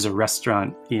 there's a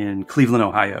restaurant in Cleveland,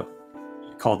 Ohio,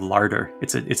 called Larder.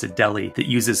 It's a deli that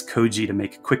uses koji to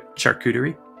make quick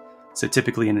charcuterie. So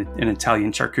typically in an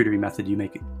Italian charcuterie method,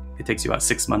 it takes you about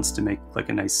 6 months to make like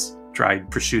a nice dried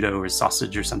prosciutto or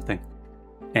sausage or something.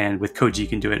 And with koji, you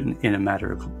can do it in a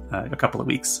matter of a couple of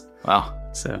weeks. Wow.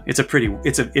 So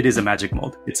it is a magic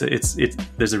mold.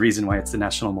 There's a reason why it's the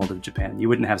national mold of Japan. You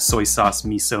wouldn't have soy sauce,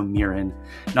 miso, mirin,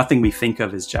 nothing we think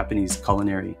of as Japanese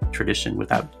culinary tradition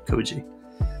without koji.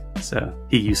 So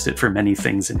he used it for many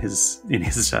things in his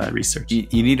research.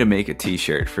 You need to make a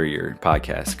T-shirt for your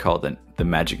podcast called the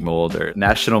Magic Mold or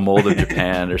National Mold of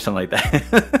Japan or something like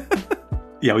that.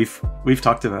 Yeah, we've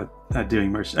talked about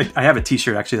doing merch. I have a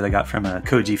T-shirt actually that I got from a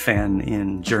koji fan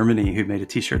in Germany who made a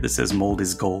T-shirt that says "Mold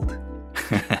is gold."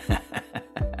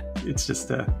 It's just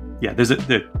there's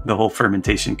the whole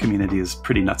fermentation community is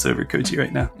pretty nuts over koji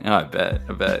right now. Oh, I bet.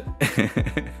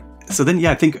 So then,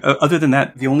 I think other than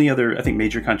that, the only other, I think,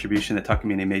 major contribution that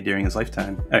Takamine made during his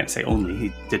lifetime, I didn't say only,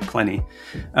 he did plenty,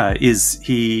 is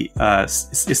he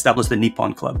established the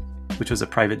Nippon Club, which was a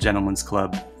private gentleman's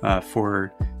club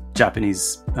for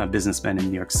Japanese businessmen in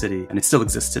New York City. And it still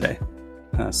exists today.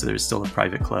 So there's still a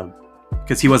private club,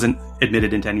 because he wasn't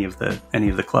admitted into any of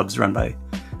the clubs run by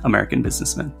American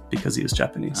businessmen because he was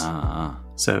Japanese.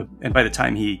 So, and by the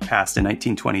time he passed in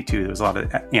 1922, there was a lot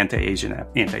of anti-Asian,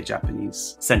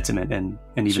 anti-Japanese sentiment and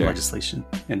even legislation.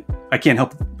 And I can't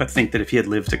help but think that if he had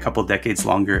lived a couple decades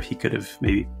longer, he could have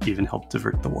maybe even helped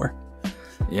divert the war.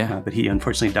 Yeah. But he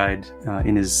unfortunately died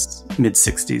in his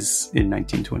mid-60s in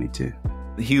 1922.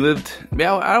 He lived,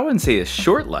 I wouldn't say a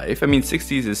short life. I mean,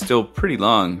 60s is still pretty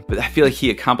long, but I feel like he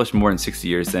accomplished more in 60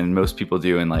 years than most people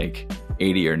do in like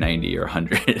 80 or 90 or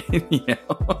 100. You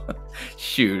know?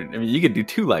 Shoot. I mean, you could do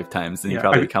 2 lifetimes and you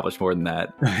probably accomplish more than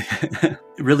that.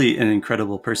 Really an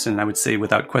incredible person. I would say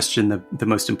without question the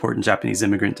most important Japanese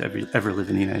immigrant to ever live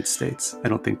in the United States. I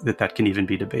don't think that can even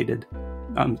be debated.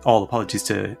 All apologies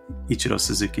to Ichiro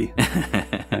Suzuki,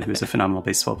 who's a phenomenal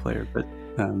baseball player, but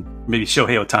maybe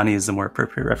Shohei Ohtani is the more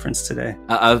appropriate reference today.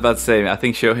 I was about to say, I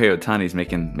think Shohei Ohtani is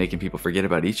making people forget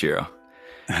about Ichiro.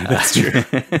 That's true.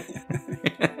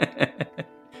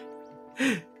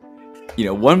 You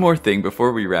know, one more thing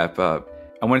before we wrap up.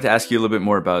 I wanted to ask you a little bit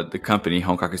more about the company,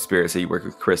 Honkaku Spirits, that you work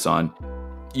with Chris on.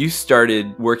 You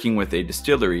started working with a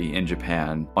distillery in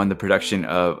Japan on the production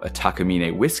of a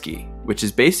Takamine whiskey, which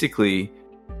is basically,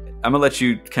 I'm going to let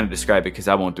you kind of describe it because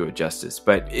I won't do it justice,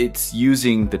 but it's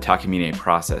using the Takamine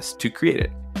process to create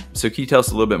it. So can you tell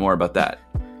us a little bit more about that?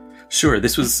 Sure.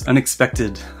 This was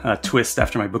unexpected twist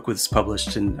after my book was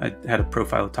published, and I had a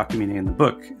profile of Takamine in the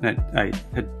book. And I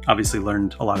had obviously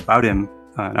learned a lot about him.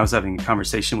 And I was having a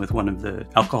conversation with one of the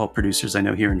alcohol producers I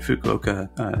know here in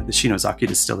Fukuoka, the Shinozaki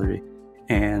distillery.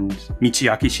 And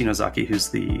Michiaki Shinozaki, who's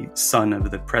the son of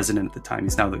the president at the time,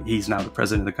 he's now the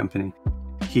president of the company.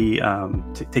 He,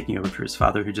 taking over for his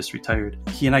father who just retired.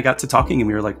 He and I got to talking, and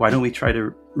we were like, why don't we try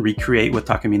to recreate what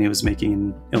Takamine was making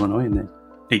in Illinois in the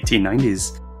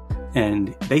 1890s?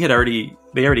 And they already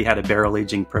had a barrel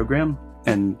aging program,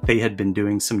 and they had been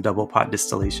doing some double pot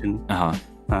distillation,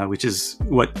 which is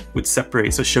what would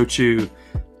separate. So shochu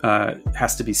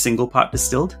has to be single pot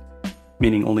distilled,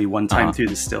 meaning only one time through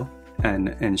the still.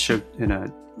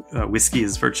 whiskey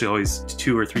is virtually always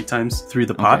 2 or 3 times through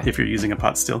the pot if you're using a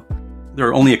pot still. There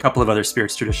are only a couple of other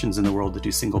spirits traditions in the world that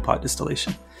do single pot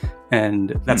distillation.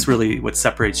 And that's really what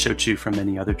separates shochu from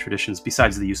many other traditions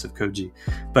besides the use of koji.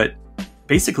 But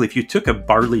basically, if you took a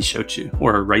barley shochu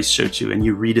or a rice shochu and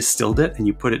you redistilled it and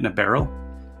you put it in a barrel,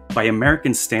 by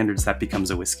American standards, that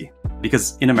becomes a whiskey.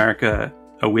 Because in America,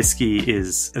 a whiskey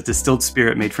is a distilled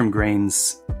spirit made from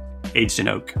grains aged in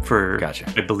oak for,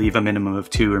 I believe, a minimum of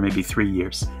 2 or maybe 3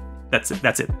 years. That's it.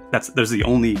 Those are the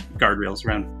only guardrails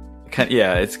around.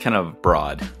 Yeah, it's kind of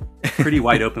broad. Pretty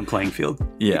wide open playing field.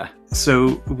 Yeah.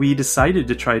 So we decided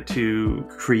to try to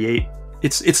create...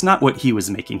 It's not what he was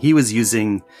making. He was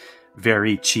using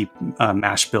very cheap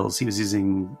mash bills. He was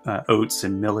using oats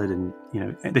and millet and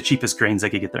the cheapest grains they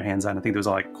could get their hands on. I think there was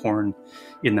all like corn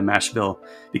in the mash bill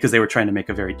because they were trying to make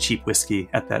a very cheap whiskey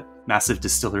at that massive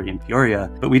distillery in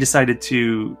Peoria. But we decided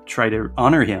to try to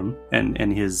honor him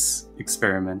and his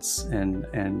experiments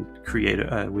and create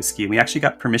a whiskey. And we actually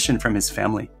got permission from his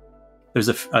family. There's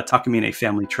a Takamine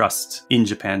family trust in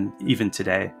Japan even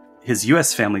today. His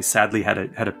U.S. family sadly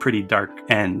had a pretty dark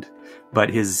end. But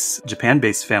his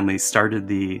Japan-based family started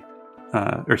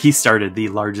he started the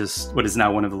largest, what is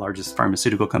now one of the largest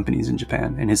pharmaceutical companies in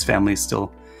Japan, and his family is still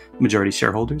majority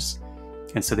shareholders,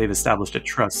 and so they've established a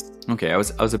trust. Okay, I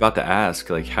was about to ask,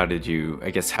 like, how did you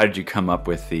come up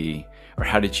with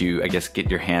how did you get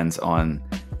your hands on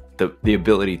the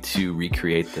ability to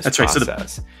recreate this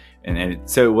process?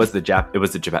 So it was the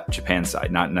Japan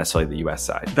side, not necessarily the U.S.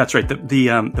 side. That's right.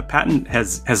 The patent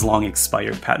has long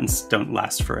expired. Patents don't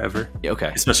last forever.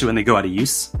 Okay. Especially when they go out of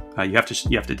use. You have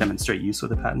to demonstrate use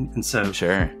with a patent, and so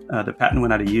the patent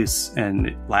went out of use and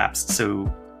it lapsed.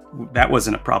 So that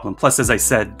wasn't a problem. Plus, as I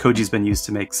said, koji's been used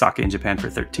to make sake in Japan for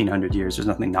 1,300 years. There's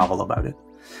nothing novel about it.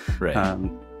 Right.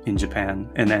 In Japan,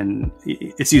 and then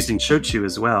it's used in shochu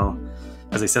as well.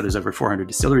 As I said, there's over 400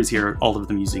 distilleries here, all of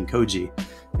them using koji.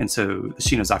 And so the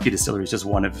Shinozaki distillery is just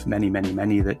one of many, many,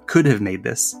 many that could have made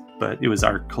this. But it was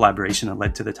our collaboration that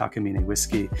led to the Takamine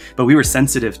whiskey. But we were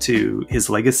sensitive to his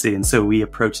legacy. And so we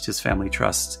approached his family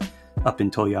trust up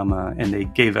in Toyama, and they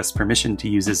gave us permission to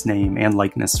use his name and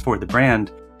likeness for the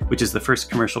brand, which is the first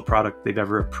commercial product they've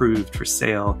ever approved for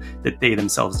sale that they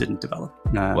themselves didn't develop.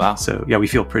 Wow. So yeah, we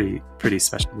feel pretty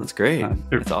special. That's great.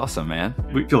 That's awesome, man.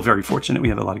 We feel very fortunate. We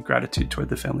have a lot of gratitude toward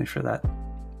the family for that.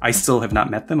 I still have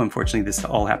not met them. Unfortunately, this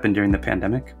all happened during the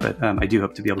pandemic, but I do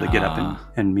hope to be able to get up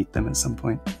and meet them at some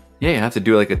point. Yeah, you have to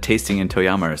do like a tasting in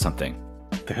Toyama or something.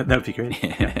 That would be great.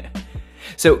 Yeah.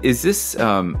 So is this,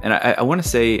 and I want to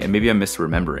say, and maybe I'm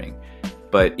misremembering,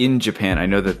 but in Japan, I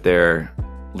know that their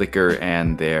liquor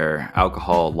and their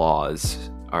alcohol laws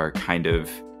are kind of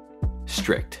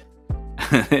strict.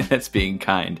 That's being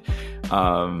kind.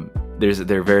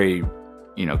 They're very,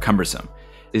 cumbersome.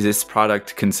 Is this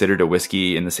product considered a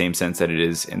whiskey in the same sense that it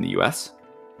is in the U.S.?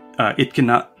 It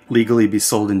cannot legally be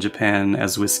sold in Japan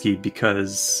as whiskey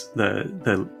because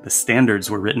the standards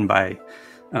were written by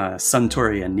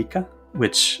Suntory and Nikka,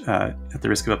 which, at the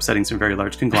risk of upsetting some very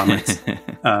large conglomerates,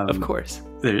 of course,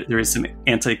 there is some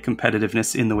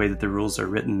anti-competitiveness in the way that the rules are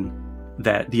written,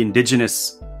 that the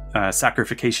indigenous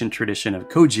saccharification tradition of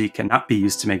koji cannot be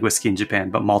used to make whiskey in Japan,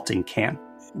 but malting can.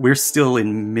 We're still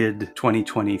in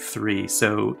mid-2023,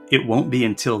 so it won't be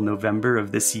until November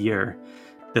of this year,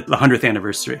 the 100th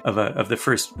anniversary of the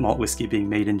first malt whiskey being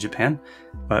made in Japan.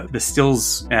 But the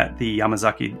stills at the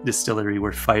Yamazaki distillery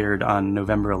were fired on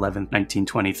November 11th,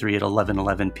 1923 at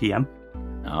 11:11 p.m.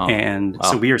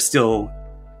 So we are still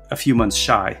a few months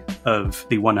shy of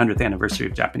the 100th anniversary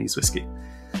of Japanese whiskey.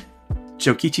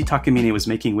 Jokichi Takamine was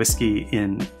making whiskey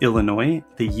in Illinois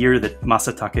the year that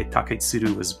Masatake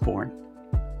Taketsuru was born.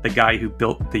 The guy who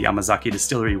built the Yamazaki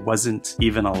distillery wasn't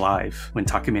even alive when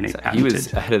Takamine patented. He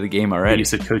was ahead of the game already. The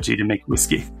use of koji to make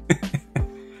whiskey.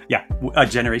 Yeah, a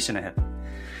generation ahead.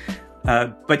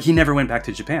 But he never went back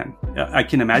to Japan. I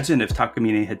can imagine if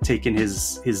Takamine had taken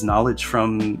his knowledge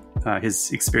from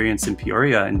his experience in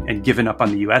Peoria and given up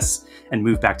on the US and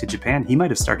moved back to Japan, he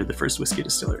might have started the first whiskey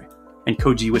distillery. And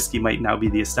koji whiskey might now be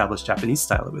the established Japanese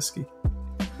style of whiskey.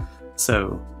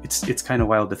 So it's kind of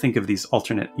wild to think of these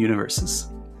alternate universes.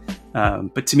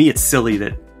 But to me, it's silly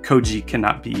that koji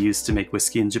cannot be used to make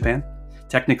whiskey in Japan.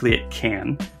 Technically, it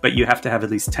can, but you have to have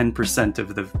at least 10%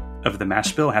 of the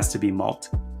mash bill has to be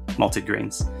malted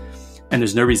grains. And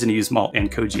there's no reason to use malt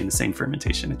and koji in the same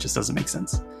fermentation. It just doesn't make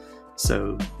sense.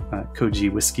 So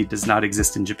koji whiskey does not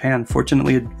exist in Japan.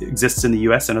 Fortunately, it exists in the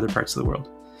US and other parts of the world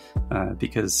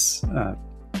because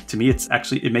to me,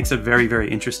 it makes a very,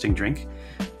 very interesting drink.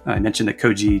 I mentioned that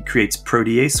koji creates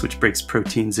protease, which breaks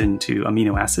proteins into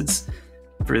amino acids.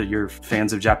 For your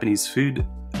fans of Japanese food,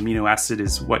 amino acid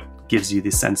is what gives you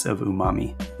the sense of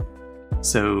umami.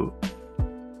 So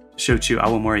shochu,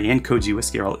 awamori, and koji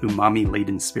whiskey are all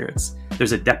umami-laden spirits.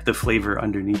 There's a depth of flavor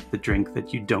underneath the drink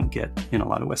that you don't get in a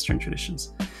lot of Western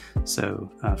traditions. So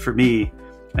for me,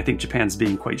 I think Japan's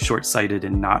being quite short-sighted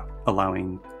in not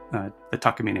allowing the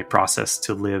Takamine process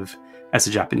to live as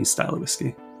a Japanese style of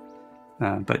whiskey.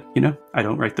 But, I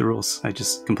don't write the rules. I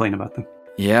just complain about them.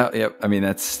 Yeah. I mean,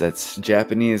 that's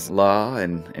Japanese law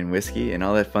and whiskey and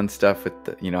all that fun stuff with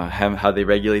how they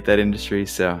regulate that industry.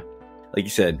 So, like you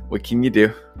said, what can you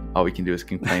do? All we can do is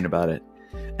complain about it.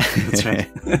 That's right.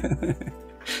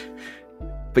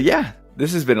 But yeah,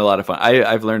 this has been a lot of fun.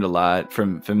 I've learned a lot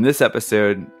from this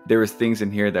episode. There was things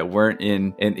in here that weren't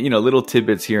in, and little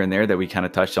tidbits here and there that we kind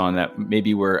of touched on that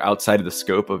maybe were outside of the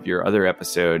scope of your other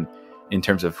episode in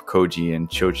terms of koji and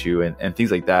shochu and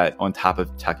things like that on top of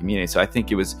Takamine. So I think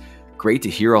it was great to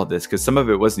hear all this because some of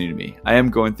it was new to me. I am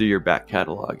going through your back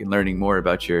catalog and learning more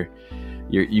about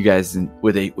you guys and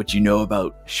what you know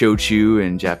about shochu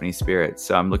and Japanese spirits.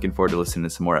 So I'm looking forward to listening to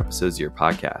some more episodes of your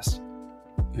podcast.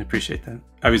 I appreciate that.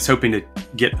 I was hoping to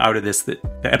get out of this that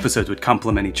the episodes would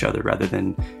complement each other rather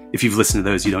than if you've listened to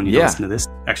those, you don't need to listen to this.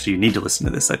 Actually, you need to listen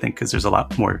to this, I think, because there's a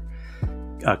lot more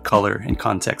color and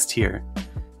context here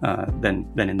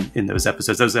than in those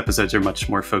episodes. Those episodes are much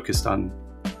more focused on,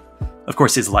 of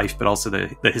course, his life, but also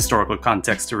the historical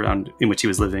context around in which he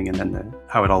was living, and then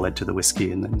how it all led to the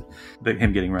whiskey, and then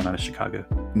him getting run out of Chicago.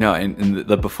 No, and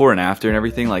the before and after and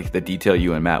everything, like the detail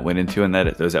you and Matt went into in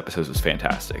those episodes was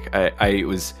fantastic. I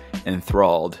was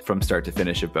enthralled from start to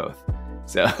finish of both.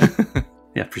 So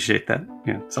yeah, appreciate that.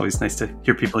 Yeah, it's always nice to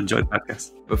hear people enjoy the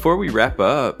podcast. Before we wrap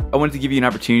up, I wanted to give you an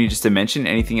opportunity just to mention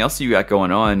anything else you got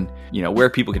going on, where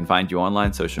people can find you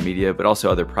online, social media, but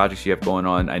also other projects you have going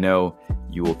on. I know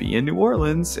you will be in New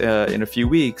Orleans in a few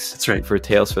weeks. That's right. For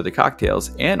Tales for the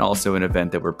Cocktails, and also an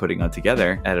event that we're putting on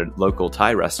together at a local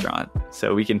Thai restaurant.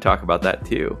 So we can talk about that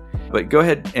too. But go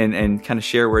ahead and kind of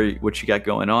share what you got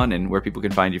going on and where people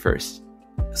can find you first.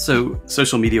 So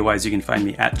social media wise, you can find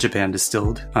me at Japan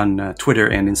Distilled on Twitter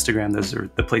and Instagram. Those are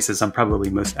the places I'm probably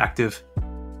most active.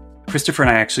 Christopher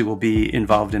and I actually will be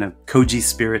involved in a Koji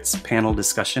Spirits panel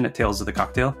discussion at Tales of the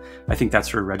Cocktail. I think that's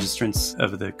for registrants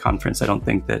of the conference. I don't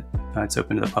think that it's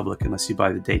open to the public unless you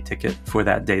buy the day ticket for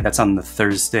that day. That's on the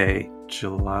Thursday,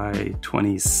 July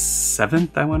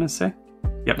 27th, I want to say.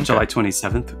 Yep, okay. July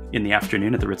 27th in the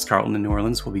afternoon at the Ritz-Carlton in New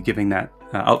Orleans. We'll be giving that.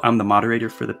 I'm the moderator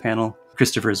for the panel.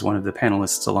 Christopher is one of the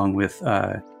panelists, along with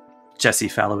Jesse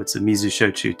Fallowitz of Mizu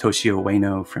Shochu, Toshio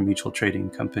Ueno from Mutual Trading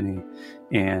Company,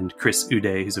 and Chris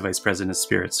Ude, who's a vice president of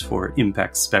spirits for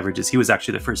Impex Beverages. He was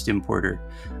actually the first importer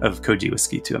of Koji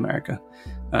whiskey to America.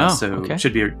 It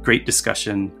should be a great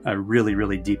discussion, a really,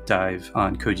 really deep dive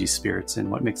on Koji spirits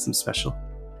and what makes them special.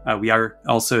 We are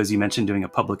also, as you mentioned, doing a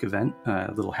public event,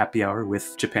 a little happy hour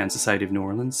with Japan Society of New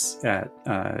Orleans at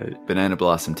Banana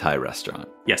Blossom Thai Restaurant.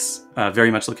 Yes,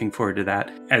 very much looking forward to that.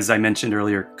 As I mentioned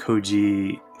earlier,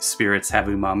 Koji spirits have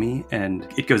umami, and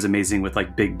it goes amazing with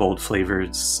like big, bold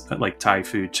flavors like Thai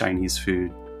food, Chinese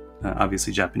food,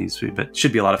 obviously Japanese food. But it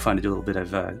should be a lot of fun to do a little bit of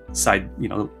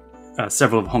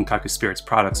several of Honkaku Spirits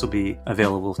products will be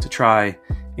available to try,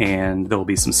 and there will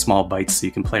be some small bites so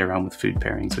you can play around with food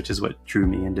pairings, which is what drew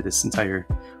me into this entire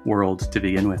world to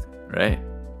begin with. Right.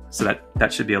 So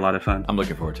that should be a lot of fun. I'm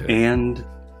looking forward to it. And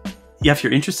yeah, if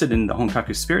you're interested in the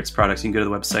Honkaku Spirits products, you can go to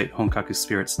the website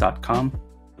honkakuspirits.com.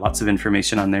 Lots of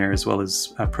information on there, as well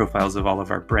as profiles of all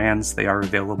of our brands. They are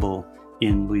available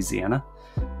in Louisiana,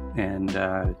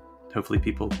 and hopefully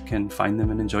people can find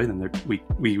them and enjoy them.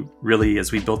 We really,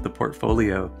 as we built the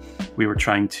portfolio, we were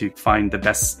trying to find the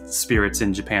best spirits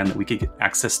in Japan that we could get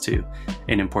access to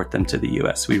and import them to the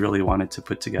US. We really wanted to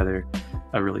put together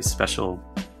a really special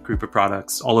group of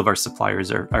products. All of our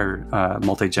suppliers are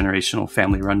multi-generational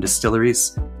family-run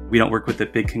distilleries. We don't work with the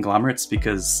big conglomerates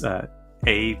because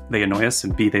A, they annoy us,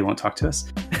 and B, they won't talk to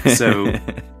us. So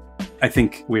I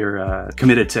think we're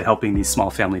committed to helping these small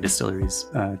family distilleries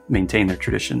maintain their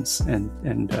traditions. And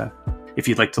if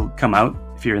you'd like to come out,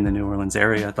 if you're in the New Orleans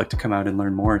area, I'd like to come out and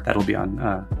learn more. That'll be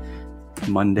on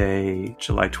Monday,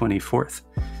 July 24th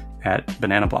at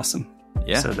Banana Blossom.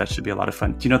 Yeah. So that should be a lot of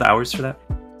fun. Do you know the hours for that?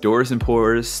 Doors and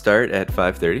pours start at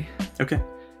 5:30. Okay.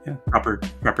 Yeah, proper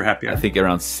happy hour. I think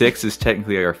around 6 is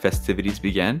technically our festivities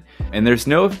begin. And there's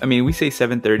we say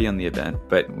 7:30 on the event,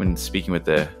 but when speaking with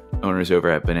the owners over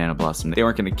at Banana Blossom, they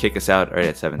weren't going to kick us out right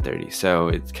at 7:30. So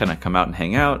it's kind of come out and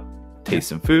hang out, taste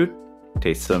some food,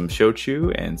 taste some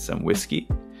shochu and some whiskey,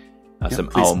 some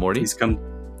awamori. Please come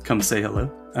come say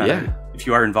hello. Yeah. If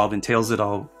you are involved in Tales at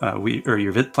all,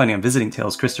 you're planning on visiting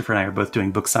Tales, Christopher and I are both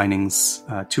doing book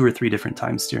signings 2 or 3 different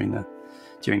times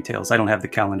during Tales. I don't have the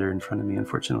calendar in front of me,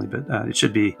 unfortunately, but it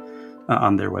should be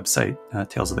on their website,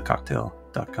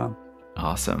 talesofthecocktail.com.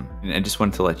 Awesome. And I just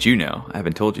wanted to let you know, I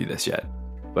haven't told you this yet,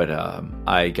 but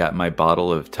I got my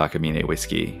bottle of Takamine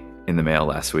whiskey in the mail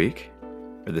last week,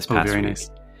 or this past week. Nice.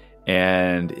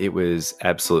 And it was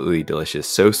absolutely delicious.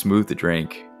 So smooth to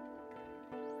drink.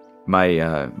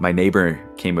 My neighbor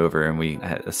came over and we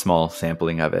had a small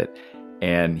sampling of it,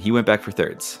 and he went back for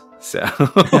thirds. So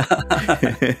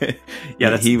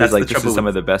yeah, he was like, "This is some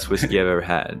of the best whiskey I've ever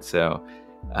had." So,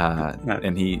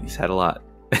 and he's had a lot.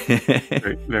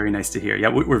 very, very nice to hear. Yeah,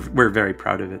 we're very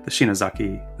proud of it. The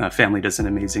Shinozaki family does an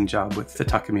amazing job with the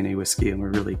Takamine whiskey, and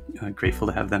we're really grateful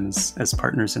to have them as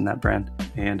partners in that brand.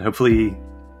 And hopefully,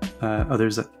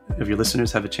 others of your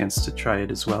listeners have a chance to try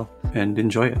it as well and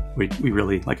enjoy it. We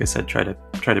really, like I said, try to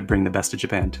bring the best of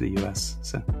Japan to the US.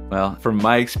 So, well, from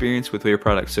my experience with your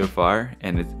product so far,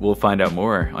 and we'll find out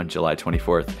more on July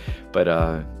 24th.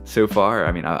 But so far,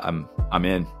 I mean, I'm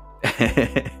in.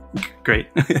 Great.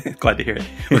 Glad to hear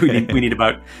it. We need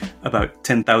about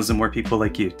 10,000 more people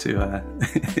like you to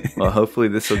well, hopefully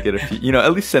this will get a few,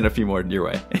 at least send a few more your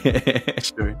way.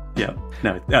 Sure. Yeah.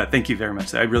 No, thank you very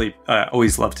much. I really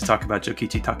always love to talk about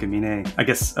Jokichi Takamine. I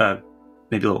guess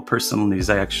maybe a little personal news.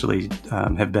 I actually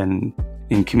have been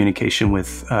in communication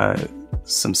with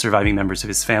some surviving members of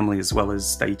his family, as well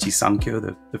as Daiichi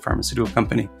Sankyo, the pharmaceutical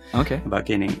company, about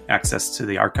gaining access to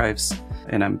the archives.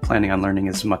 And I'm planning on learning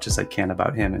as much as I can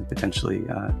about him, and potentially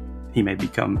he may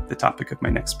become the topic of my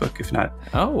next book, if not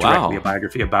directly a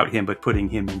biography about him, but putting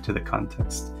him into the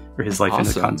context, or his life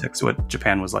into the context of what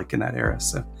Japan was like in that era.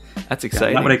 So that's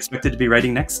exciting. Not what I expected to be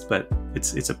writing next, but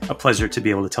it's a pleasure to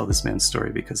be able to tell this man's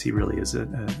story, because he really is a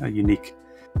unique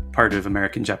part of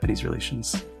American-Japanese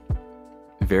relations.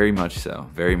 Very much so.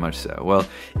 Very much so. Well,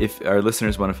 if our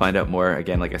listeners want to find out more,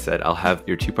 again, like I said, I'll have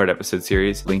your 2-part episode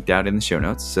series linked out in the show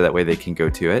notes, so that way they can go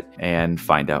to it and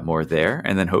find out more there.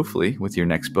 And then hopefully with your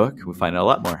next book, we'll find out a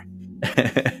lot more.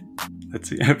 Let's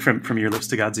see. From your lips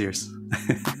to God's ears.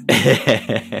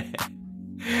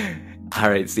 All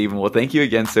right, Stephen. Well, thank you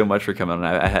again so much for coming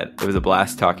on. It was a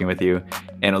blast talking with you,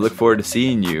 and I look forward to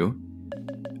seeing you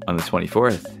on the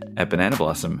 24th at Banana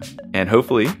Blossom, and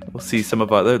hopefully we'll see some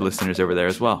of our other listeners over there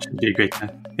as well. Should be a great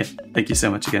time. Yeah, thank you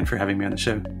so much again for having me on the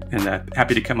show, and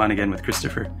happy to come on again with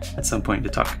Christopher at some point to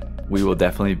talk. We will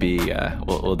definitely be.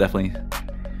 We'll definitely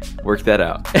work that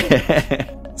out.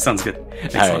 Sounds good.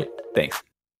 Thanks all right. Thanks.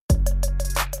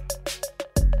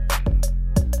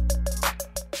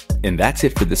 And that's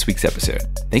it for this week's episode.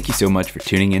 Thank you so much for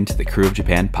tuning in to the Krewe of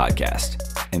Japan podcast.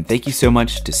 And thank you so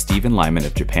much to Stephen Lyman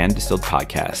of Japan Distilled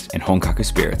Podcast and Honkaku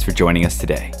Spirits for joining us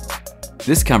today.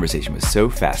 This conversation was so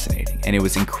fascinating, and it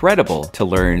was incredible to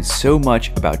learn so much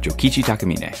about Jokichi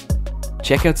Takamine.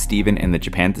 Check out Stephen and the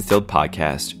Japan Distilled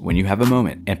Podcast when you have a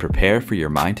moment, and prepare for your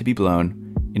mind to be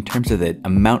blown in terms of the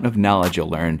amount of knowledge you'll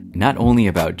learn, not only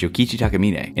about Jokichi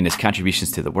Takamine and his contributions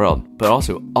to the world, but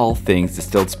also all things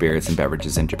distilled spirits and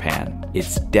beverages in Japan.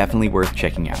 It's definitely worth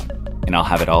checking out, and I'll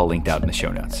have it all linked out in the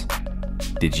show notes.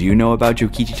 Did you know about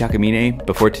Jokichi Takamine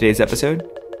before today's episode?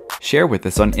 Share with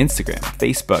us on Instagram,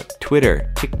 Facebook,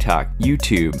 Twitter, TikTok,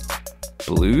 YouTube,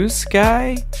 Blue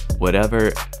Sky,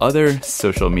 whatever other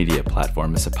social media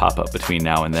platforms that pop up between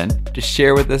now and then. Just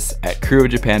share with us at Krewe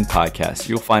of Japan Podcast.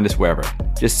 You'll find us wherever.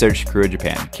 Just search Krewe of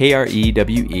Japan,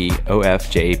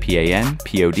 KREWEOFJAPAN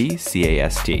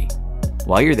PODCAST.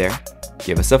 While you're there,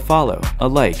 give us a follow, a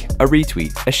like, a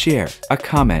retweet, a share, a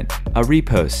comment, a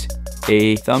repost,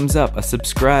 a thumbs up, a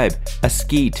subscribe, a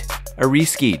skeet, a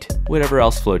reskeet, whatever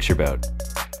else floats your boat.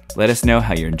 Let us know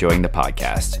how you're enjoying the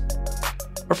podcast.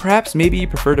 Or perhaps maybe you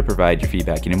prefer to provide your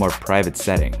feedback in a more private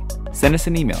setting. Send us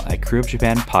an email at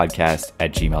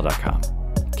kreweofjapanpodcast@gmail.com.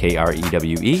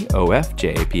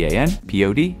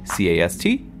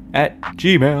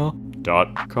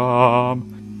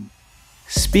 KREWEOFJAPANPODCAST@gmail.com.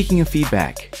 Speaking of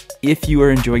feedback, if you are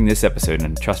enjoying this episode,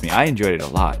 and trust me, I enjoyed it a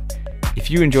lot. If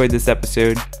you enjoyed this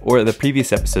episode, or the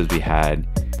previous episodes we had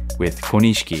with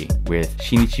Konishiki, with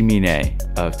Shinichi Mine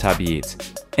of Tabi Eats,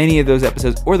 any of those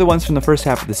episodes, or the ones from the first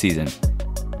half of the season,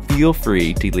 feel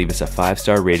free to leave us a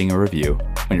 5-star rating or review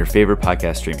on your favorite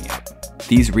podcast streaming app.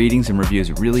 These ratings and reviews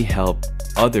really help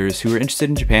others who are interested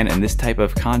in Japan and this type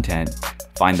of content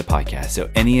find the podcast, so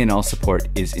any and all support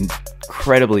is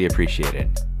incredibly appreciated.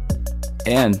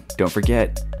 And don't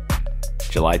forget,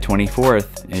 July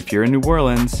 24th, if you're in New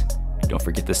Orleans, don't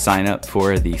forget to sign up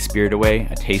for the Spirit Away,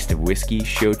 a taste of whiskey,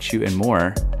 shochu, and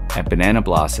more at Banana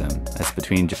Blossom. That's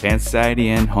between Japan Society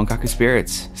and Honkaku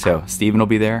Spirits. So Stephen will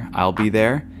be there, I'll be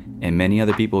there, and many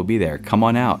other people will be there. Come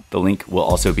on out. The link will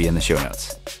also be in the show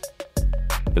notes.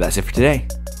 But that's it for today.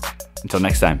 Until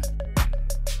next time.